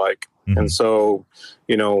balance the bike. Mm-hmm. And so,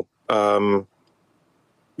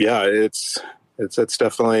 it's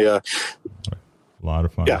definitely a lot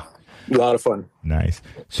of fun. Yeah. A lot of fun. Nice.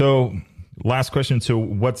 So last question. So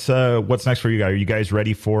what's next for you guys? Are you guys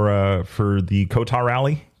ready for the Kota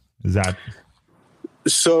rally? Is that?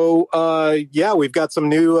 So, we've got some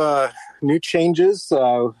new changes,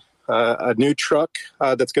 a new truck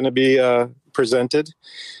that's going to be presented.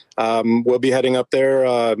 We'll be heading up there,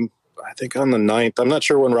 I think on the 9th. I'm not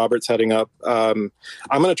sure when Robert's heading up. I'm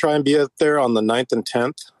going to try and be up there on the 9th and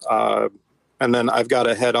 10th. And then I've got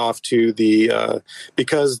to head off to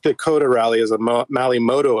because the Kota rally is a Maui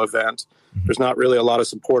Moto event. Mm-hmm. There's not really a lot of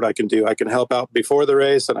support I can do. I can help out before the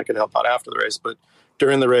race and I can help out after the race, but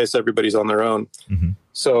during the race, everybody's on their own. Mm-hmm.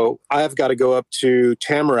 So I've got to go up to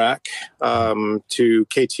Tamarack to the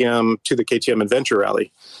KTM Adventure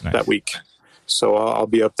Rally that week. So I'll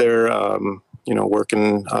be up there,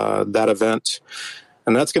 working that event.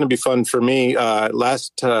 and that's going to be fun for me.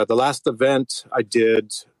 The last event I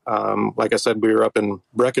did, like I said, we were up in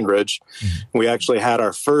Breckenridge. Mm-hmm. We actually had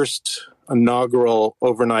our first inaugural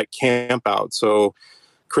overnight camp out. So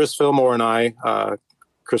Chris Fillmore and I,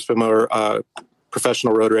 Chris Fillmore,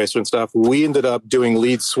 professional road racer and stuff, we ended up doing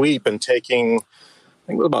lead sweep and taking, I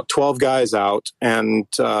think it was about 12 guys out. And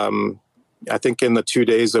I think in the 2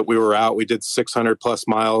 days that we were out, we did 600 plus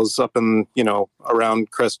miles up in,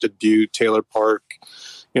 around Crested Butte, Taylor Park,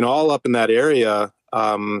 all up in that area.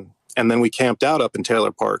 And then we camped out up in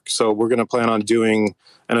Taylor Park. So we're going to plan on doing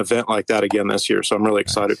an event like that again this year. So I'm really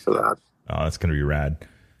excited for that. Oh, that's going to be rad.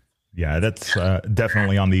 Yeah, that's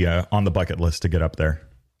definitely on the bucket list to get up there.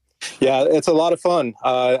 Yeah, it's a lot of fun.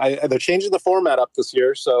 They're changing the format up this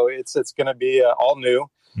year, so it's going to be all new.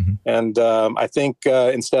 Mm-hmm. And I think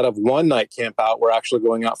instead of one night camp out, we're actually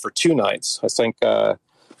going out for 2 nights. I think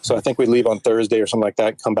so. I think we leave on Thursday or something like that,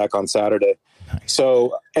 and come back on Saturday. Nice.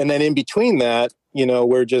 So, and then in between that,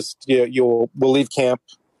 we're just we'll leave camp,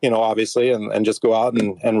 obviously, and just go out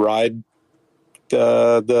and ride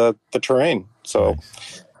the terrain. So,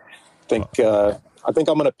 nice. I think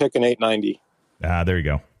I'm going to pick an 890. There you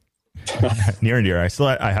go. Near and dear.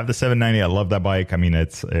 I have the 790. I love that bike. I mean,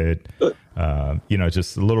 it's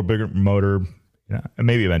just a little bigger motor.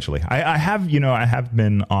 Maybe eventually. I have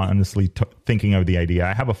been honestly thinking of the idea.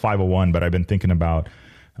 I have a 501, but I've been thinking about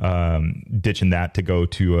ditching that to go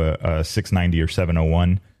to a 690 or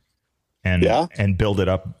 701 and build it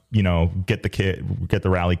up. Get the kit, get the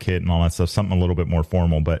rally kit, and all that stuff. Something a little bit more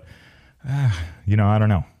formal. But I don't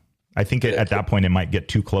know. I think at that point it might get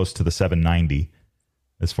too close to the 790.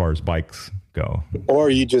 As far as bikes go.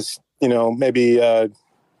 Or you just, maybe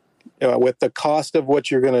with the cost of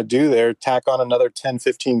what you're going to do there, tack on another 10,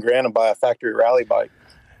 15 grand and buy a factory rally bike.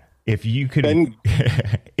 If you could,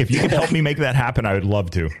 if you could help me make that happen, I would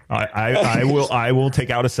love to. I will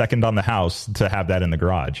take out a second on the house to have that in the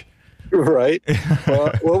garage. Right.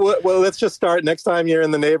 Well, let's just start. Next time you're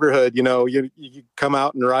in the neighborhood, you come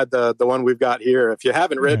out and ride the one we've got here. If you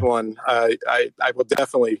haven't ridden one, I will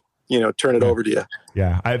definitely turn it over to you.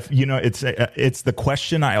 Yeah. It's the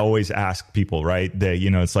question I always ask people, right? That,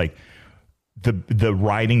 it's like the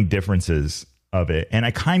riding differences of it. And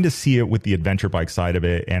I kind of see it with the adventure bike side of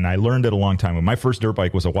it. And I learned it a long time ago. My first dirt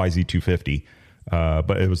bike was a YZ250,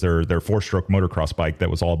 but it was their 4-stroke motocross bike that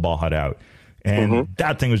was all ballhut out. And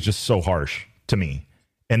that thing was just so harsh to me.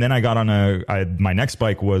 And then I got on my next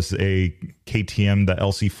bike was a KTM, the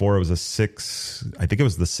LC4. It was I think it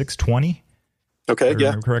was the 620. Okay.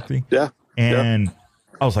 Yeah. Correctly. Yeah. And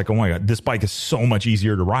I was like, oh my God, this bike is so much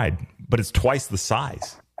easier to ride, but it's twice the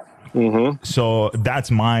size. Mm-hmm. So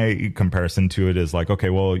that's my comparison to it is like, okay,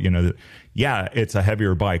 well, it's a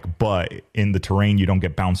heavier bike, but in the terrain, you don't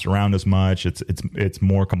get bounced around as much. It's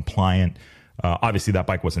more compliant. Obviously that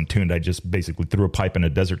bike wasn't tuned. I just basically threw a pipe and a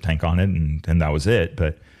desert tank on it and that was it.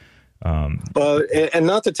 But, and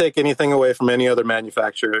not to take anything away from any other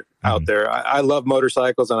manufacturer out there. I love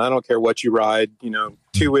motorcycles and I don't care what you ride,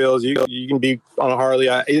 2 wheels, you can be on a Harley.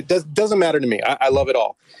 It doesn't matter to me. I love it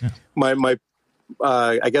all. Yeah.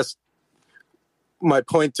 I guess my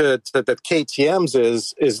point to the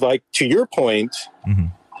KTMs is like, to your point,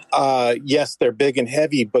 yes, they're big and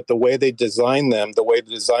heavy, but the way they design them, the way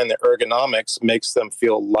they design the ergonomics makes them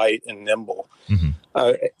feel light and nimble.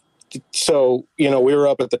 So, we were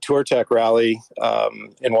up at the TourTech rally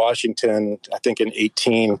in Washington, I think in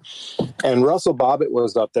 2018, and Russell Bobbitt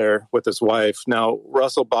was up there with his wife. Now,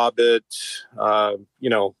 Russell Bobbitt,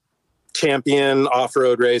 champion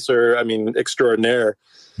off-road racer, extraordinaire.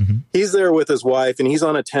 He's there with his wife, and he's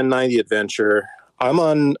on a 1090 Adventure. I'm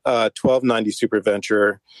on a 1290 Super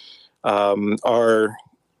Adventure. Our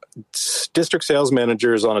district sales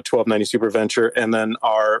manager is on a 1290 Super Adventure, and then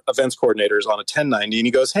our events coordinator is on a 1090. And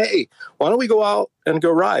he goes, "Hey, why don't we go out and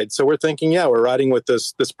go ride?" So we're thinking, we're riding with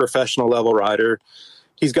this professional level rider.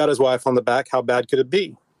 He's got his wife on the back. How bad could it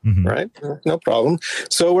be? Right? No problem.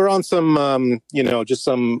 So we're on some, just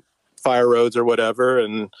some fire roads or whatever,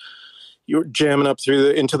 and you're jamming up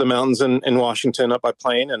into the mountains in Washington up by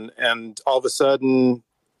Plain, and all of a sudden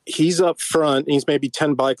he's up front. He's maybe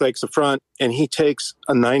 10 bike legs up front, and he takes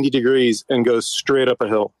a 90 degrees and goes straight up a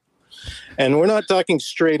hill. And we're not talking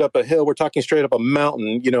straight up a hill. We're talking straight up a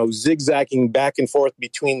mountain, zigzagging back and forth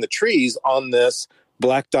between the trees on this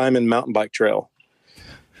Black Diamond mountain bike trail.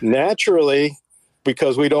 Naturally,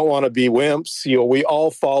 because we don't want to be wimps, we all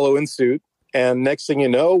follow in suit. And next thing you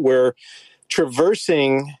know, we're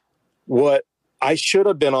traversing what I should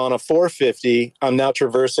have been on a 450. I'm now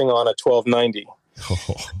traversing on a 1290.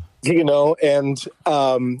 And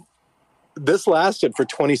this lasted for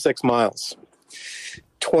 26 miles.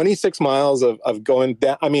 26 miles of going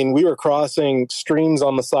down. I mean, we were crossing streams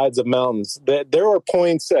on the sides of mountains. There were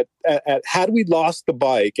points at had we lost the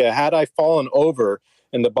bike, had I fallen over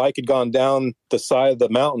and the bike had gone down the side of the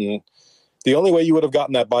mountain, the only way you would have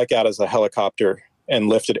gotten that bike out is a helicopter and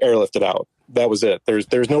airlifted out. That was it.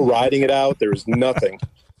 There's no riding it out. There's nothing.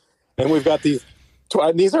 And we've got these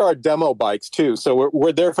are our demo bikes too. So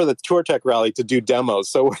we're there for the TourTech rally to do demos.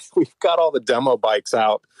 So we've got all the demo bikes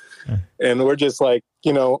out and we're just like,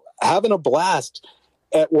 having a blast.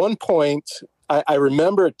 At one point, I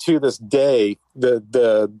remember to this day,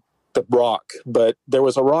 the rock, but there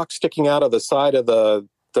was a rock sticking out of the side of the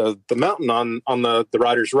mountain on the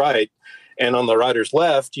rider's right. And on the rider's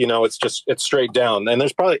left, it's straight down. And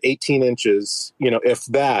there's probably 18 inches, if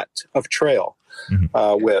that, of trail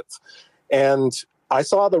width. And I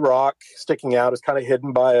saw the rock sticking out. It's kind of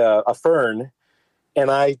hidden by a fern. And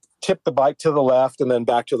I tipped the bike to the left and then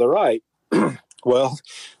back to the right. Well,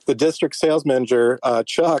 the district sales manager,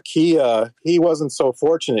 Chuck, he wasn't so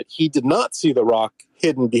fortunate. He did not see the rock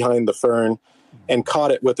hidden behind the fern and caught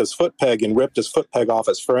it with his foot peg and ripped his foot peg off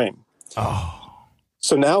his frame. Oh.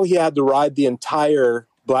 So now he had to ride the entire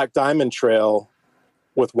Black Diamond Trail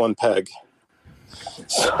with one peg.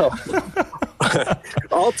 So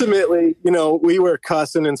ultimately, we were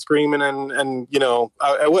cussing and screaming and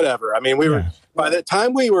whatever. I mean, by the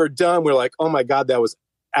time we were done, we were like, oh my God, that was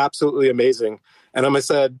absolutely amazing. And I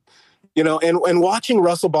said, and watching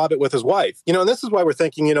Russell Bobbitt with his wife, and this is why we're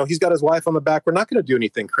thinking, he's got his wife on the back. We're not going to do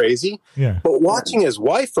anything crazy. Yeah. But watching his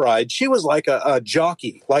wife ride, she was like a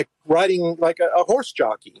jockey, like riding like a horse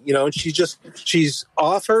jockey, and she's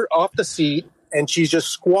off the seat and she's just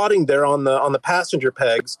squatting there on the passenger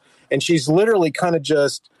pegs. And she's literally kind of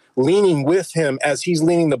just leaning with him as he's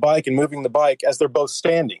leaning the bike and moving the bike as they're both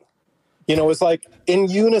standing. It's like in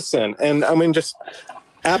unison. And I mean, just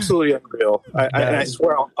absolutely unreal. I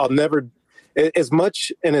swear I'll never, as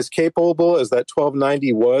much and as capable as that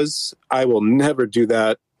 1290 was, I will never do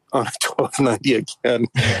that on a 1290 again.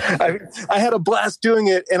 I had a blast doing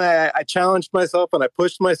it, and I challenged myself and I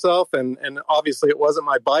pushed myself, and obviously it wasn't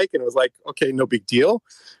my bike, and it was like, okay, no big deal.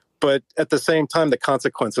 But at the same time, the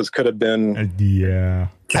consequences could have been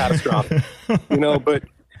catastrophic, but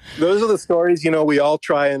those are the stories, we all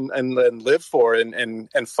try and live for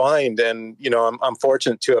and find. And, I'm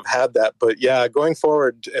fortunate to have had that. But yeah, going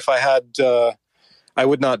forward, if I had, I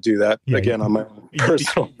would not do that again on my own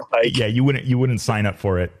personal bike. Yeah, you wouldn't sign up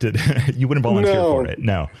for it. You wouldn't volunteer for it.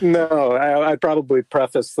 No, I'd probably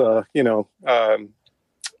preface the,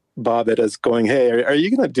 Bobbitt as going, hey, are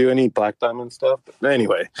you going to do any Black Diamond stuff? But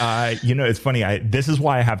anyway, it's funny. This is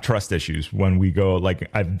why I have trust issues when we go.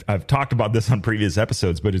 Like I've talked about this on previous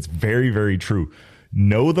episodes, but it's very, very true.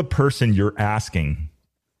 Know the person you're asking.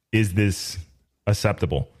 Is this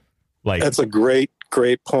acceptable? Like that's a great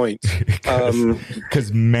point.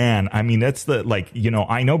 Because man, I mean, that's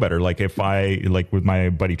I know better. Like if I with my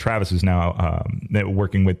buddy Travis, who's now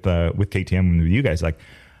working with KTM with you guys, like.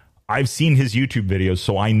 I've seen his YouTube videos,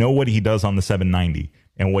 so I know what he does on the 790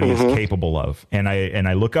 and what he is capable of. And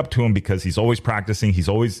I look up to him because he's always practicing. He's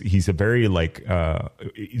a very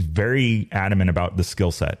he's very adamant about the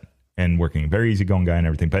skill set and working, very easygoing guy and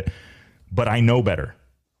everything. But I know better.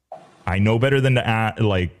 I know better than yeah,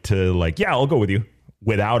 I'll go with you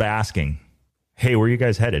without asking, hey, where are you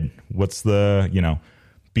guys headed? What's the,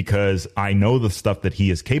 because I know the stuff that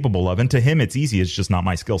he is capable of. And to him, it's easy. It's just not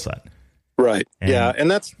my skill set. Right. Yeah. And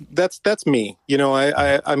that's me.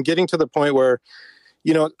 I'm getting to the point where,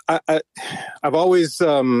 I've always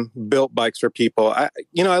built bikes for people. I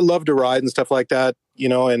love to ride and stuff like that,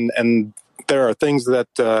 and there are things that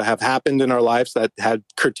have happened in our lives that had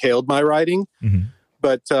curtailed my riding. Mm-hmm.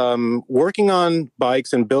 But working on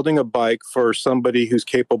bikes and building a bike for somebody who's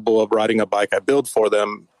capable of riding a bike I build for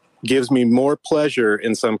them gives me more pleasure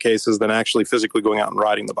in some cases than actually physically going out and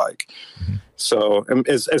riding the bike. Mm-hmm. So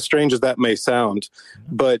as strange as that may sound,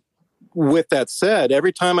 but with that said,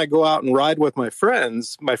 every time I go out and ride with my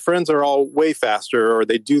friends are all way faster, or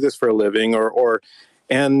they do this for a living,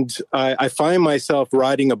 and I find myself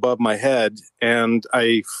riding above my head, and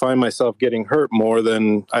I find myself getting hurt more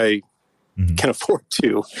than I can afford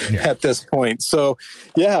to at this point. So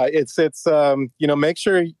yeah, it's make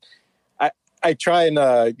sure I try and,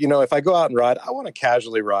 if I go out and ride, I want to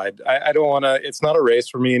casually ride. I don't want to, it's not a race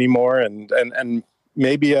for me anymore. And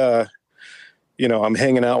maybe, I'm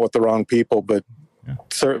hanging out with the wrong people, but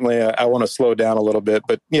certainly I want to slow down a little bit.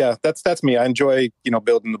 But yeah, that's me. I enjoy,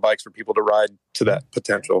 building the bikes for people to ride to that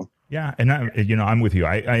potential. Yeah. And I'm with you.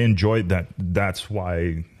 I enjoyed that. That's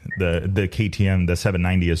why the KTM, the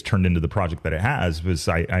 790 has turned into the project that it has, was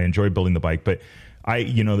I enjoy building the bike, but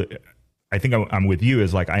I think I'm with you,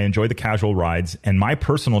 is like, I enjoy the casual rides, and my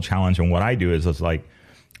personal challenge and what I do is like,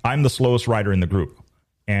 I'm the slowest rider in the group.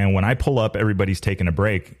 And when I pull up, everybody's taking a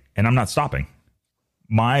break and I'm not stopping.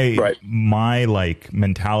 My like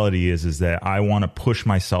mentality is that I want to push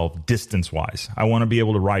myself distance wise. I want to be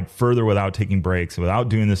able to ride further without taking breaks, without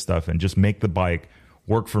doing this stuff, and just make the bike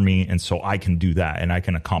work for me. And so I can do that and I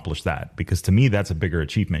can accomplish that, because to me, that's a bigger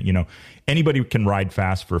achievement. You know, anybody can ride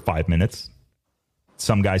fast for 5 minutes.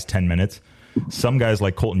 Some guys 10 minutes. Some guys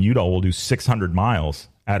like Colton Udall will do 600 miles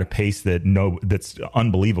at a pace that's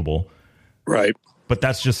unbelievable. Right. But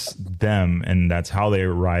that's just them, and that's how they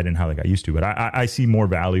ride and how they got used to it. I see more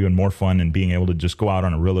value and more fun in being able to just go out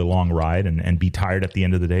on a really long ride and be tired at the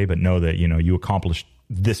end of the day, but know that, you know, you accomplished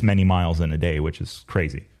this many miles in a day, which is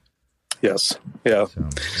crazy. Yes. Yeah. So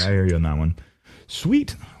I hear you on that one.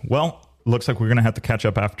 Sweet. Well, looks like we're going to have to catch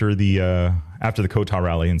up after the Kota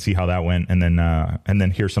rally and see how that went, and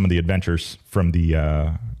then hear some of the adventures from the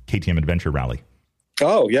KTM Adventure Rally.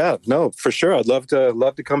 Oh yeah, no, for sure. I'd love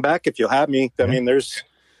to come back if you'll have me. I mean,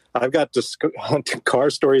 I've got car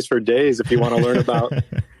stories for days if you want to learn about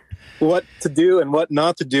what to do and what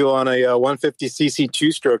not to do on a 150cc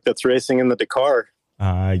two-stroke that's racing in the Dakar.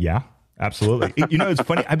 Yeah, absolutely. You know, it's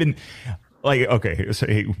funny. I've been like, okay, so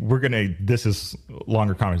hey, this is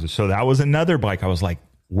longer conversation. So that was another bike. I was like,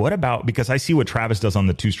 what about, because I see what Travis does on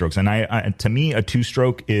the two-strokes, and to me, a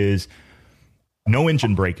two-stroke is no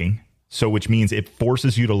engine braking. So, which means it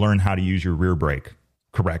forces you to learn how to use your rear brake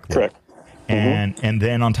correctly. Correct. And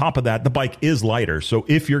then on top of that, the bike is lighter. So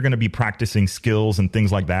if you're going to be practicing skills and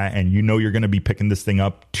things like that, and you know you're going to be picking this thing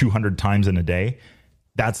up 200 times in a day,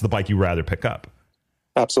 that's the bike you rather pick up.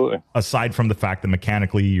 Absolutely. Aside from the fact that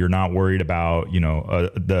mechanically you're not worried about, you know,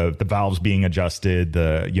 the valves being adjusted,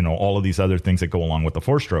 you know, all of these other things that go along with the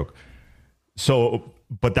four-stroke. So,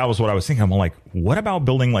 but that was what I was thinking. I'm like, what about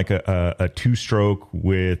building like a two-stroke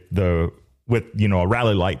with you know, a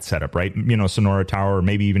rally light setup, right? You know, Sonora Tower, or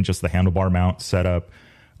maybe even just the handlebar mount setup.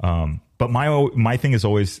 But my thing is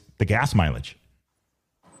always the gas mileage.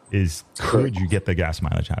 Could you get the gas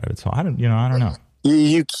mileage out of it? So I don't know.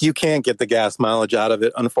 You can't get the gas mileage out of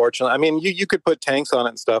it, unfortunately. I mean, you could put tanks on it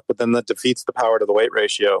and stuff, but then that defeats the power to the weight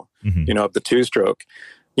ratio, you know, of the two-stroke.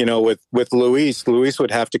 You know, with Luis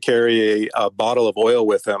would have to carry a bottle of oil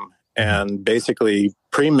with him and basically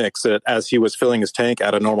pre-mix it as he was filling his tank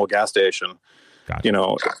at a normal gas station. Gotcha. You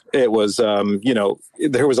know, it was, you know,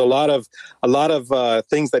 there was a lot of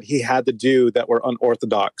things that he had to do that were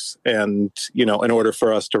unorthodox, and, you know, in order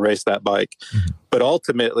for us to race that bike. Mm-hmm. But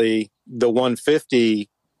ultimately, the 150,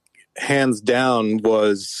 hands down,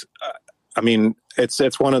 was, I mean,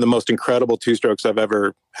 it's one of the most incredible two-strokes I've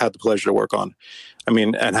ever had the pleasure to work on. I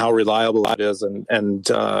mean, and how reliable it is, and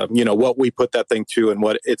you know, what we put that thing to and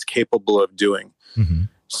what it's capable of doing. Mm-hmm.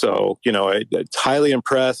 So, you know, it's highly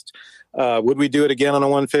impressed. Would we do it again on a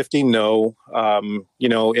 150? No. You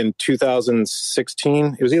know, in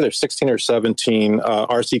 2016, it was either 16 or 17,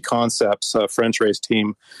 RC Concepts, French race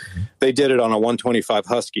team, they did it on a 125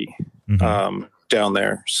 Husky. Mm-hmm. Down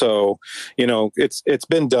there. So, you know, it's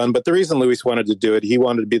been done, but the reason Luis wanted to do it, he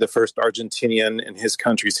wanted to be the first Argentinian in his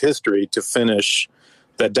country's history to finish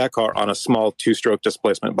the Dakar on a small two-stroke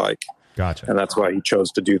displacement bike. Gotcha. And that's why he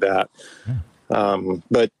chose to do that. Yeah.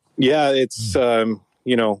 But yeah, it's,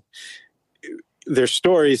 you know, there's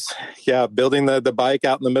stories. Yeah. Building the bike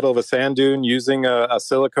out in the middle of a sand dune, using a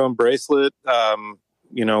silicone bracelet,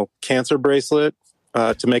 you know, cancer bracelet,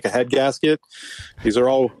 to make a head gasket. These are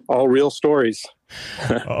all real stories.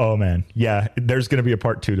 Oh man. Yeah. There's going to be a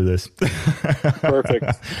part 2 to this.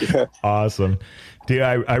 Perfect. Yeah. Awesome. Dude,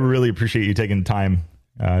 I really appreciate you taking the time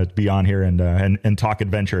to be on here and talk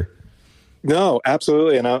adventure. No,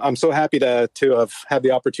 absolutely. And I'm so happy to have had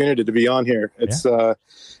the opportunity to be on here. It's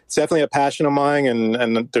definitely a passion of mine.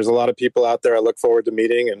 And there's a lot of people out there I look forward to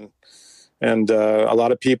meeting, and a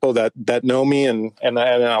lot of people that know me, and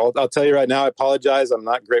I'll tell you right now, I apologize. I'm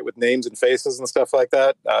not great with names and faces and stuff like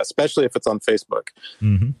that, especially if it's on Facebook,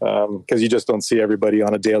 because you just don't see everybody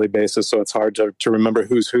on a daily basis. So it's hard to remember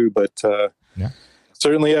who's who. But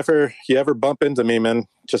certainly, if you ever bump into me, man,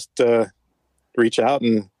 just reach out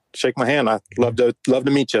and shake my hand. I'd love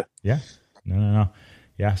to meet you. Yeah, no.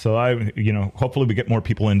 Yeah. So hopefully we get more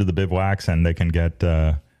people into the bivouacs, and they can get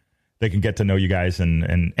to know you guys and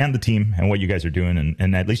the team and what you guys are doing,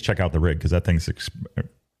 and at least check out the rig, because that thing's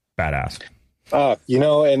badass. You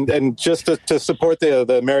know, and just to support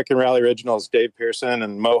the American Rally Originals, Dave Pearson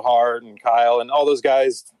and Mo Hart and Kyle and all those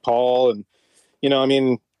guys, Paul, and, you know, I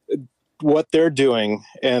mean, what they're doing,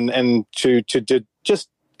 and to just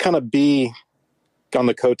kind of be on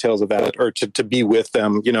the coattails of that, or to be with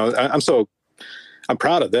them. You know, I'm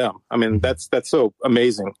proud of them. I mean, that's so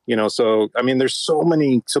amazing, so, I mean, there's so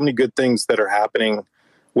many good things that are happening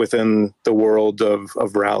within the world of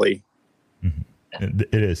rally. Mm-hmm.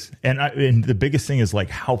 It is. And the biggest thing is like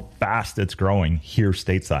how fast it's growing here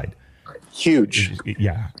stateside. Huge.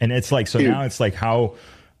 Yeah. And it's like, so Huge. Now it's like now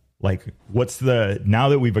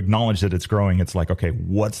that we've acknowledged that it's growing, it's like, okay,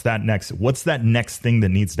 what's that next thing that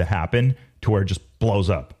needs to happen to where it just blows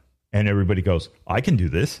up and everybody goes, I can do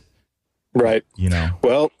this. Right.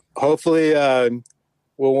 Well, hopefully,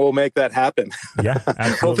 we'll make that happen. Yeah.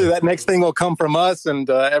 Absolutely. Hopefully that next thing will come from us, and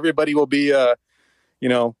everybody will be,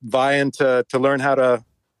 vying to learn how to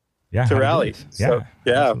rally. So,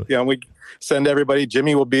 we send everybody.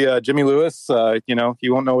 Jimmy will be Jimmy Lewis. He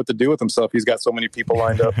won't know what to do with himself. He's got so many people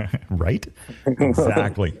lined up. Right.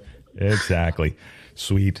 Exactly.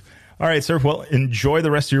 Sweet. All right, sir. Well, enjoy the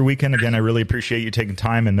rest of your weekend. Again, I really appreciate you taking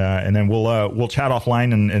time, and then we'll chat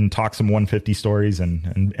offline and talk some 150 stories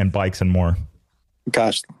and bikes and more.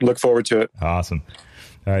 Gosh, look forward to it. Awesome.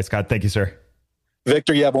 All right, Scott. Thank you, sir.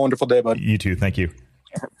 Victor, you have a wonderful day, bud. You too. Thank you.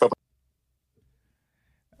 Bye-bye.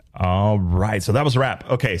 All right. So that was a wrap.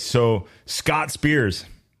 Okay. So Scott Spears,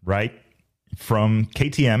 right, from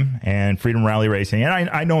KTM and Freedom Rally Racing. And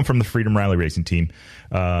I know him from the Freedom Rally Racing team,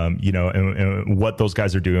 and what those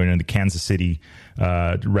guys are doing, and the Kansas City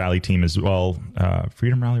rally team as well.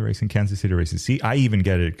 Freedom Rally Racing, Kansas City Racing. See, I even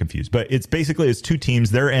get it confused, but it's two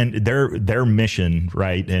teams. Their mission,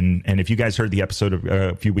 right? And if you guys heard the episode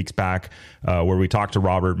a few weeks back where we talked to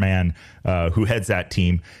Robert Mann, who heads that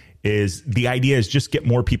team, is the idea is just get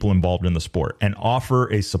more people involved in the sport and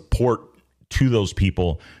offer a support to those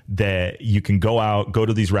people that you can go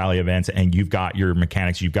to these rally events, and you've got your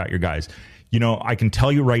mechanics, you've got your guys. I can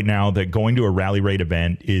tell you right now that going to a rally raid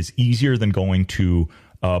event is easier than going to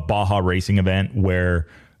a Baja racing event, where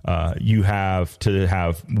you have to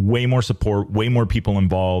have way more support, way more people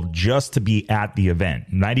involved just to be at the event,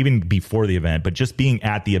 not even before the event, but just being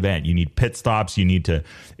at the event. You need pit stops. You need to,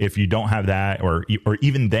 if you don't have that, or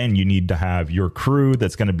even then you need to have your crew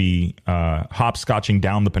that's going to be hopscotching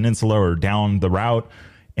down the peninsula or down the route.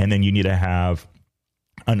 And then you need to have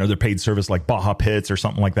another paid service like Baja Pits or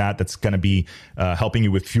something like that that's going to be helping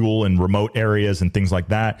you with fuel in remote areas and things like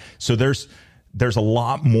that. So there's a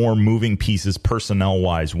lot more moving pieces personnel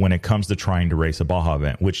wise when it comes to trying to race a Baja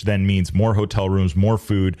event, which then means more hotel rooms, more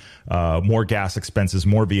food, more gas expenses,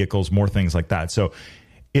 more vehicles, more things like that. So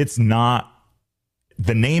it's not,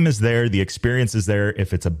 the name is there, the experience is there.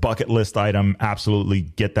 If it's a bucket list item, absolutely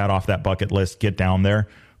get that off that bucket list, get down there.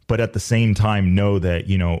 But at the same time, know that,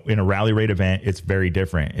 in a rally raid event, it's very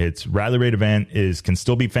different. Rally raid event can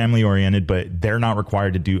still be family oriented, but they're not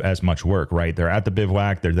required to do as much work, right? They're at the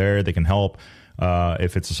bivouac, they're there, they can help.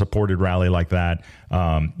 If it's a supported rally like that,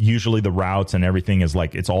 usually the routes and everything is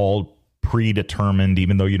like, it's all predetermined,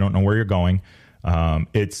 even though you don't know where you're going.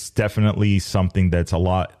 It's definitely something that's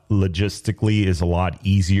logistically is a lot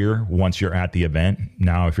easier once you're at the event.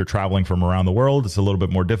 Now, if you're traveling from around the world, it's a little bit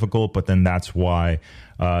more difficult, but then that's why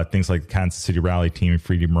things like the Kansas City Rally Team,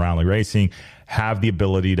 Freedom Rally Racing have the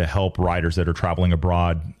ability to help riders that are traveling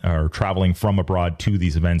abroad or traveling from abroad to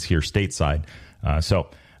these events here stateside. So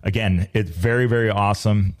again, it's very, very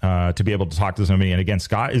awesome to be able to talk to somebody. And again,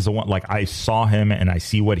 Scott is the one, like, I saw him and I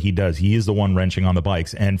see what he does. He is the one wrenching on the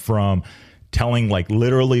bikes. And from telling, like,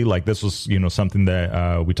 literally, like, this was, something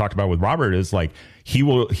that we talked about with Robert, is like, he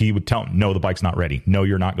would tell him, no, the bike's not ready. No,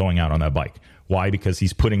 you're not going out on that bike. Why? Because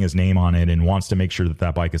he's putting his name on it and wants to make sure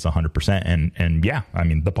that bike is 100%. And yeah, I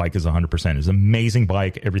mean, the bike is 100%. It's an amazing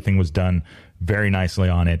bike. Everything was done very nicely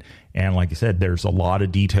on it. And like I said, there's a lot of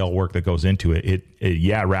detail work that goes into it.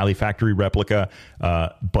 Yeah, Rally Factory replica,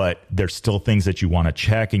 but there's still things that you want to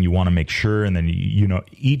check and you want to make sure. And then,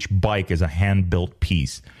 each bike is a hand-built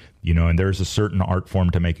piece, and there's a certain art form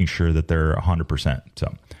to making sure that they're 100%.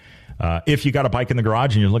 So if you got a bike in the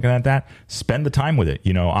garage and you're looking at that, spend the time with it.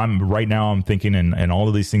 I'm thinking, and all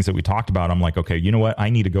of these things that we talked about, I'm like, okay, you know what? I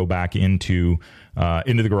need to go back into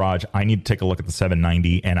the garage. I need to take a look at the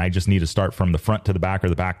 790, and I just need to start from the front to the back or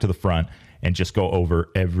the back to the front and just go over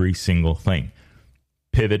every single thing.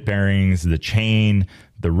 Pivot bearings, the chain,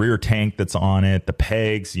 the rear tank that's on it, the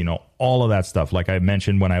pegs, all of that stuff. Like I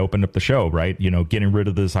mentioned when I opened up the show, right? Getting rid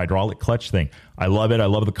of this hydraulic clutch thing. I love it. I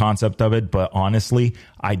love the concept of it. But honestly,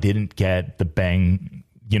 I didn't get the bang,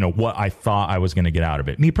 what I thought I was going to get out of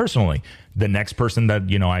it. Me personally, the next person that,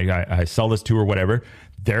 I sell this to or whatever,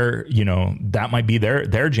 they're, that might be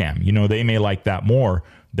their jam. They may like that more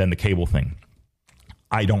than the cable thing.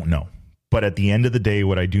 I don't know. But at the end of the day,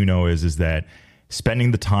 what I do know is that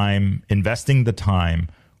spending the time, investing the time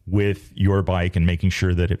with your bike and making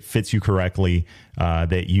sure that it fits you correctly,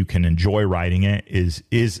 that you can enjoy riding it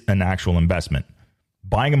is an actual investment.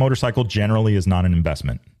 Buying a motorcycle generally is not an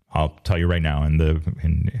investment. I'll tell you right now.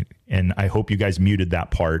 And I hope you guys muted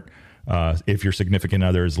that part. If your significant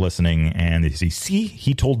other is listening and they see,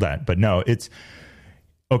 he told that, but no, it's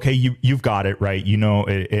okay. You've got it right. You know,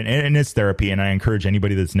 and it's therapy. And I encourage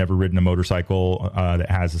anybody that's never ridden a motorcycle, that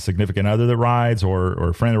has a significant other that rides or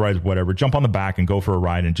a friend that rides, whatever, jump on the back and go for a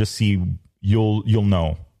ride and just see, you'll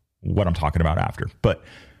know what I'm talking about after. But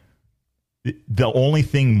the only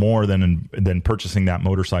thing more than purchasing that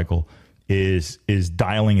motorcycle is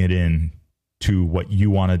dialing it in to what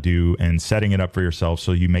you want to do and setting it up for yourself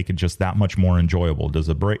so you make it just that much more enjoyable. Is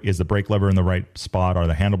the brake lever in the right spot? Are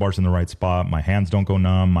the handlebars in the right spot? My hands don't go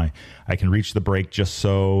numb. I can reach the brake just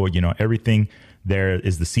so, you know, everything there.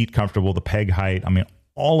 Is the seat comfortable? The peg height? I mean,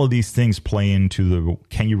 all of these things play into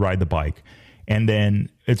can you ride the bike? And then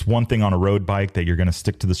it's one thing on a road bike that you're going to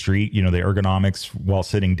stick to the street, you know, the ergonomics while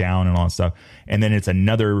sitting down and all that stuff. And then it's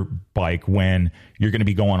another bike when you're going to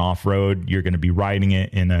be going off road. You're going to be riding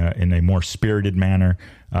it in a more spirited manner.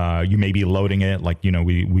 You may be loading it like, you know,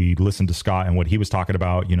 we listened to Scott and what he was talking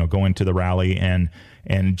about, you know, going to the rally and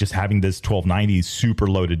just having this 1290 super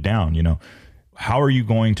loaded down, you know. How are you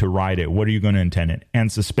going to ride it? What are you going to intend it?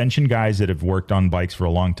 And suspension guys that have worked on bikes for a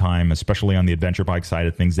long time, especially on the adventure bike side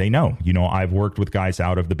of things, they know. You know, I've worked with guys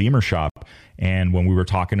out of the Beamer shop, and when we were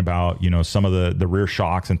talking about, you know, some of the rear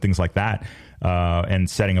shocks and things like that, and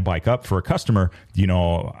setting a bike up for a customer, you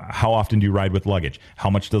know, how often do you ride with luggage? How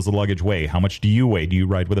much does the luggage weigh? How much do you weigh? Do you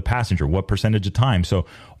ride with a passenger? What percentage of time? So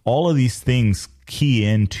all of these things key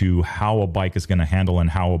into how a bike is going to handle and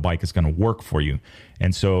how a bike is going to work for you.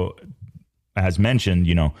 And so, as mentioned,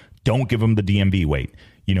 you know, don't give them the DMV weight.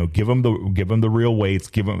 You know, give them the real weights.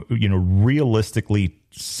 Give them, you know, realistically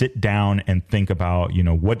sit down and think about, you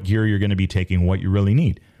know, what gear you're going to be taking, what you really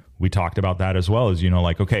need. We talked about that as well as, you know,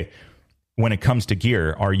 like, okay, when it comes to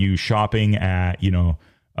gear, are you shopping at, you know,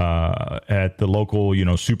 at the local, you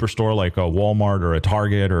know, superstore like a Walmart or a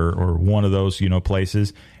Target or one of those, you know,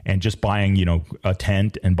 places, and just buying, you know, a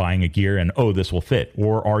tent and buying a gear and, oh, this will fit?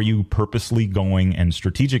 Or are you purposely going and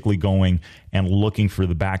strategically going and looking for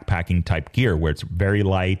the backpacking type gear where it's very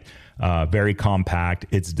light, very compact,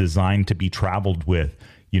 it's designed to be traveled with?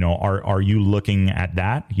 You know, are you looking at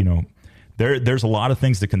that? You know, there's a lot of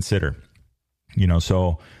things to consider, you know,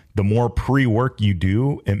 so the more pre-work you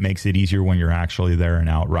do, it makes it easier when you're actually there and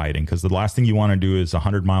out riding. Because the last thing you want to do is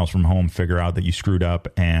 100 miles from home, figure out that you screwed up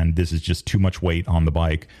and this is just too much weight on the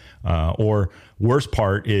bike. Or worst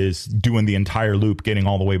part is doing the entire loop, getting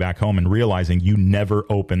all the way back home and realizing you never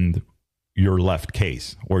opened your left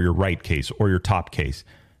case or your right case or your top case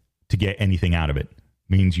to get anything out of it.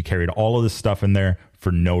 Means you carried all of this stuff in there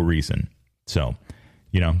for no reason. So,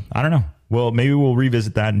 you know, I don't know. Well, maybe we'll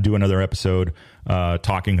revisit that and do another episode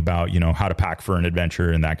talking about, you know, how to pack for an adventure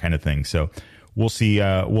and that kind of thing. So we'll see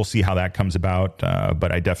how that comes about.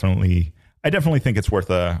 But I definitely think it's worth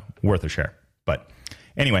a share. But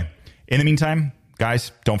anyway, in the meantime,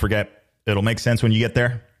 guys, don't forget, it'll make sense when you get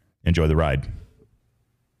there. Enjoy the ride.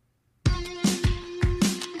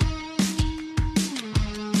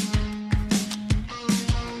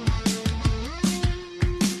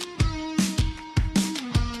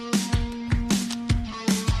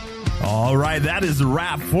 All right, that is the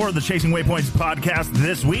wrap for the Chasing Waypoints podcast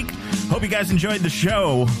this week. Hope you guys enjoyed the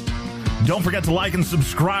show. Don't forget to like and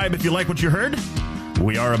subscribe if you like what you heard.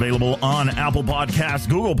 We are available on Apple Podcasts,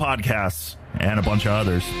 Google Podcasts, and a bunch of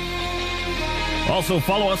others. Also,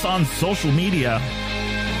 follow us on social media.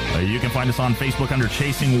 You can find us on Facebook under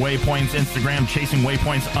Chasing Waypoints, Instagram Chasing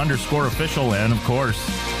Waypoints _official, and of course,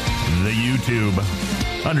 the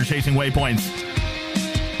YouTube under Chasing Waypoints.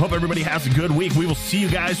 Hope everybody has a good week. We will see you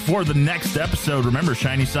guys for the next episode. Remember,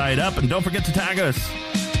 shiny side up, and don't forget to tag us.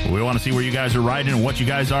 We want to see where you guys are riding and what you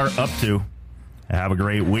guys are up to. Have a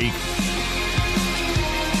great week.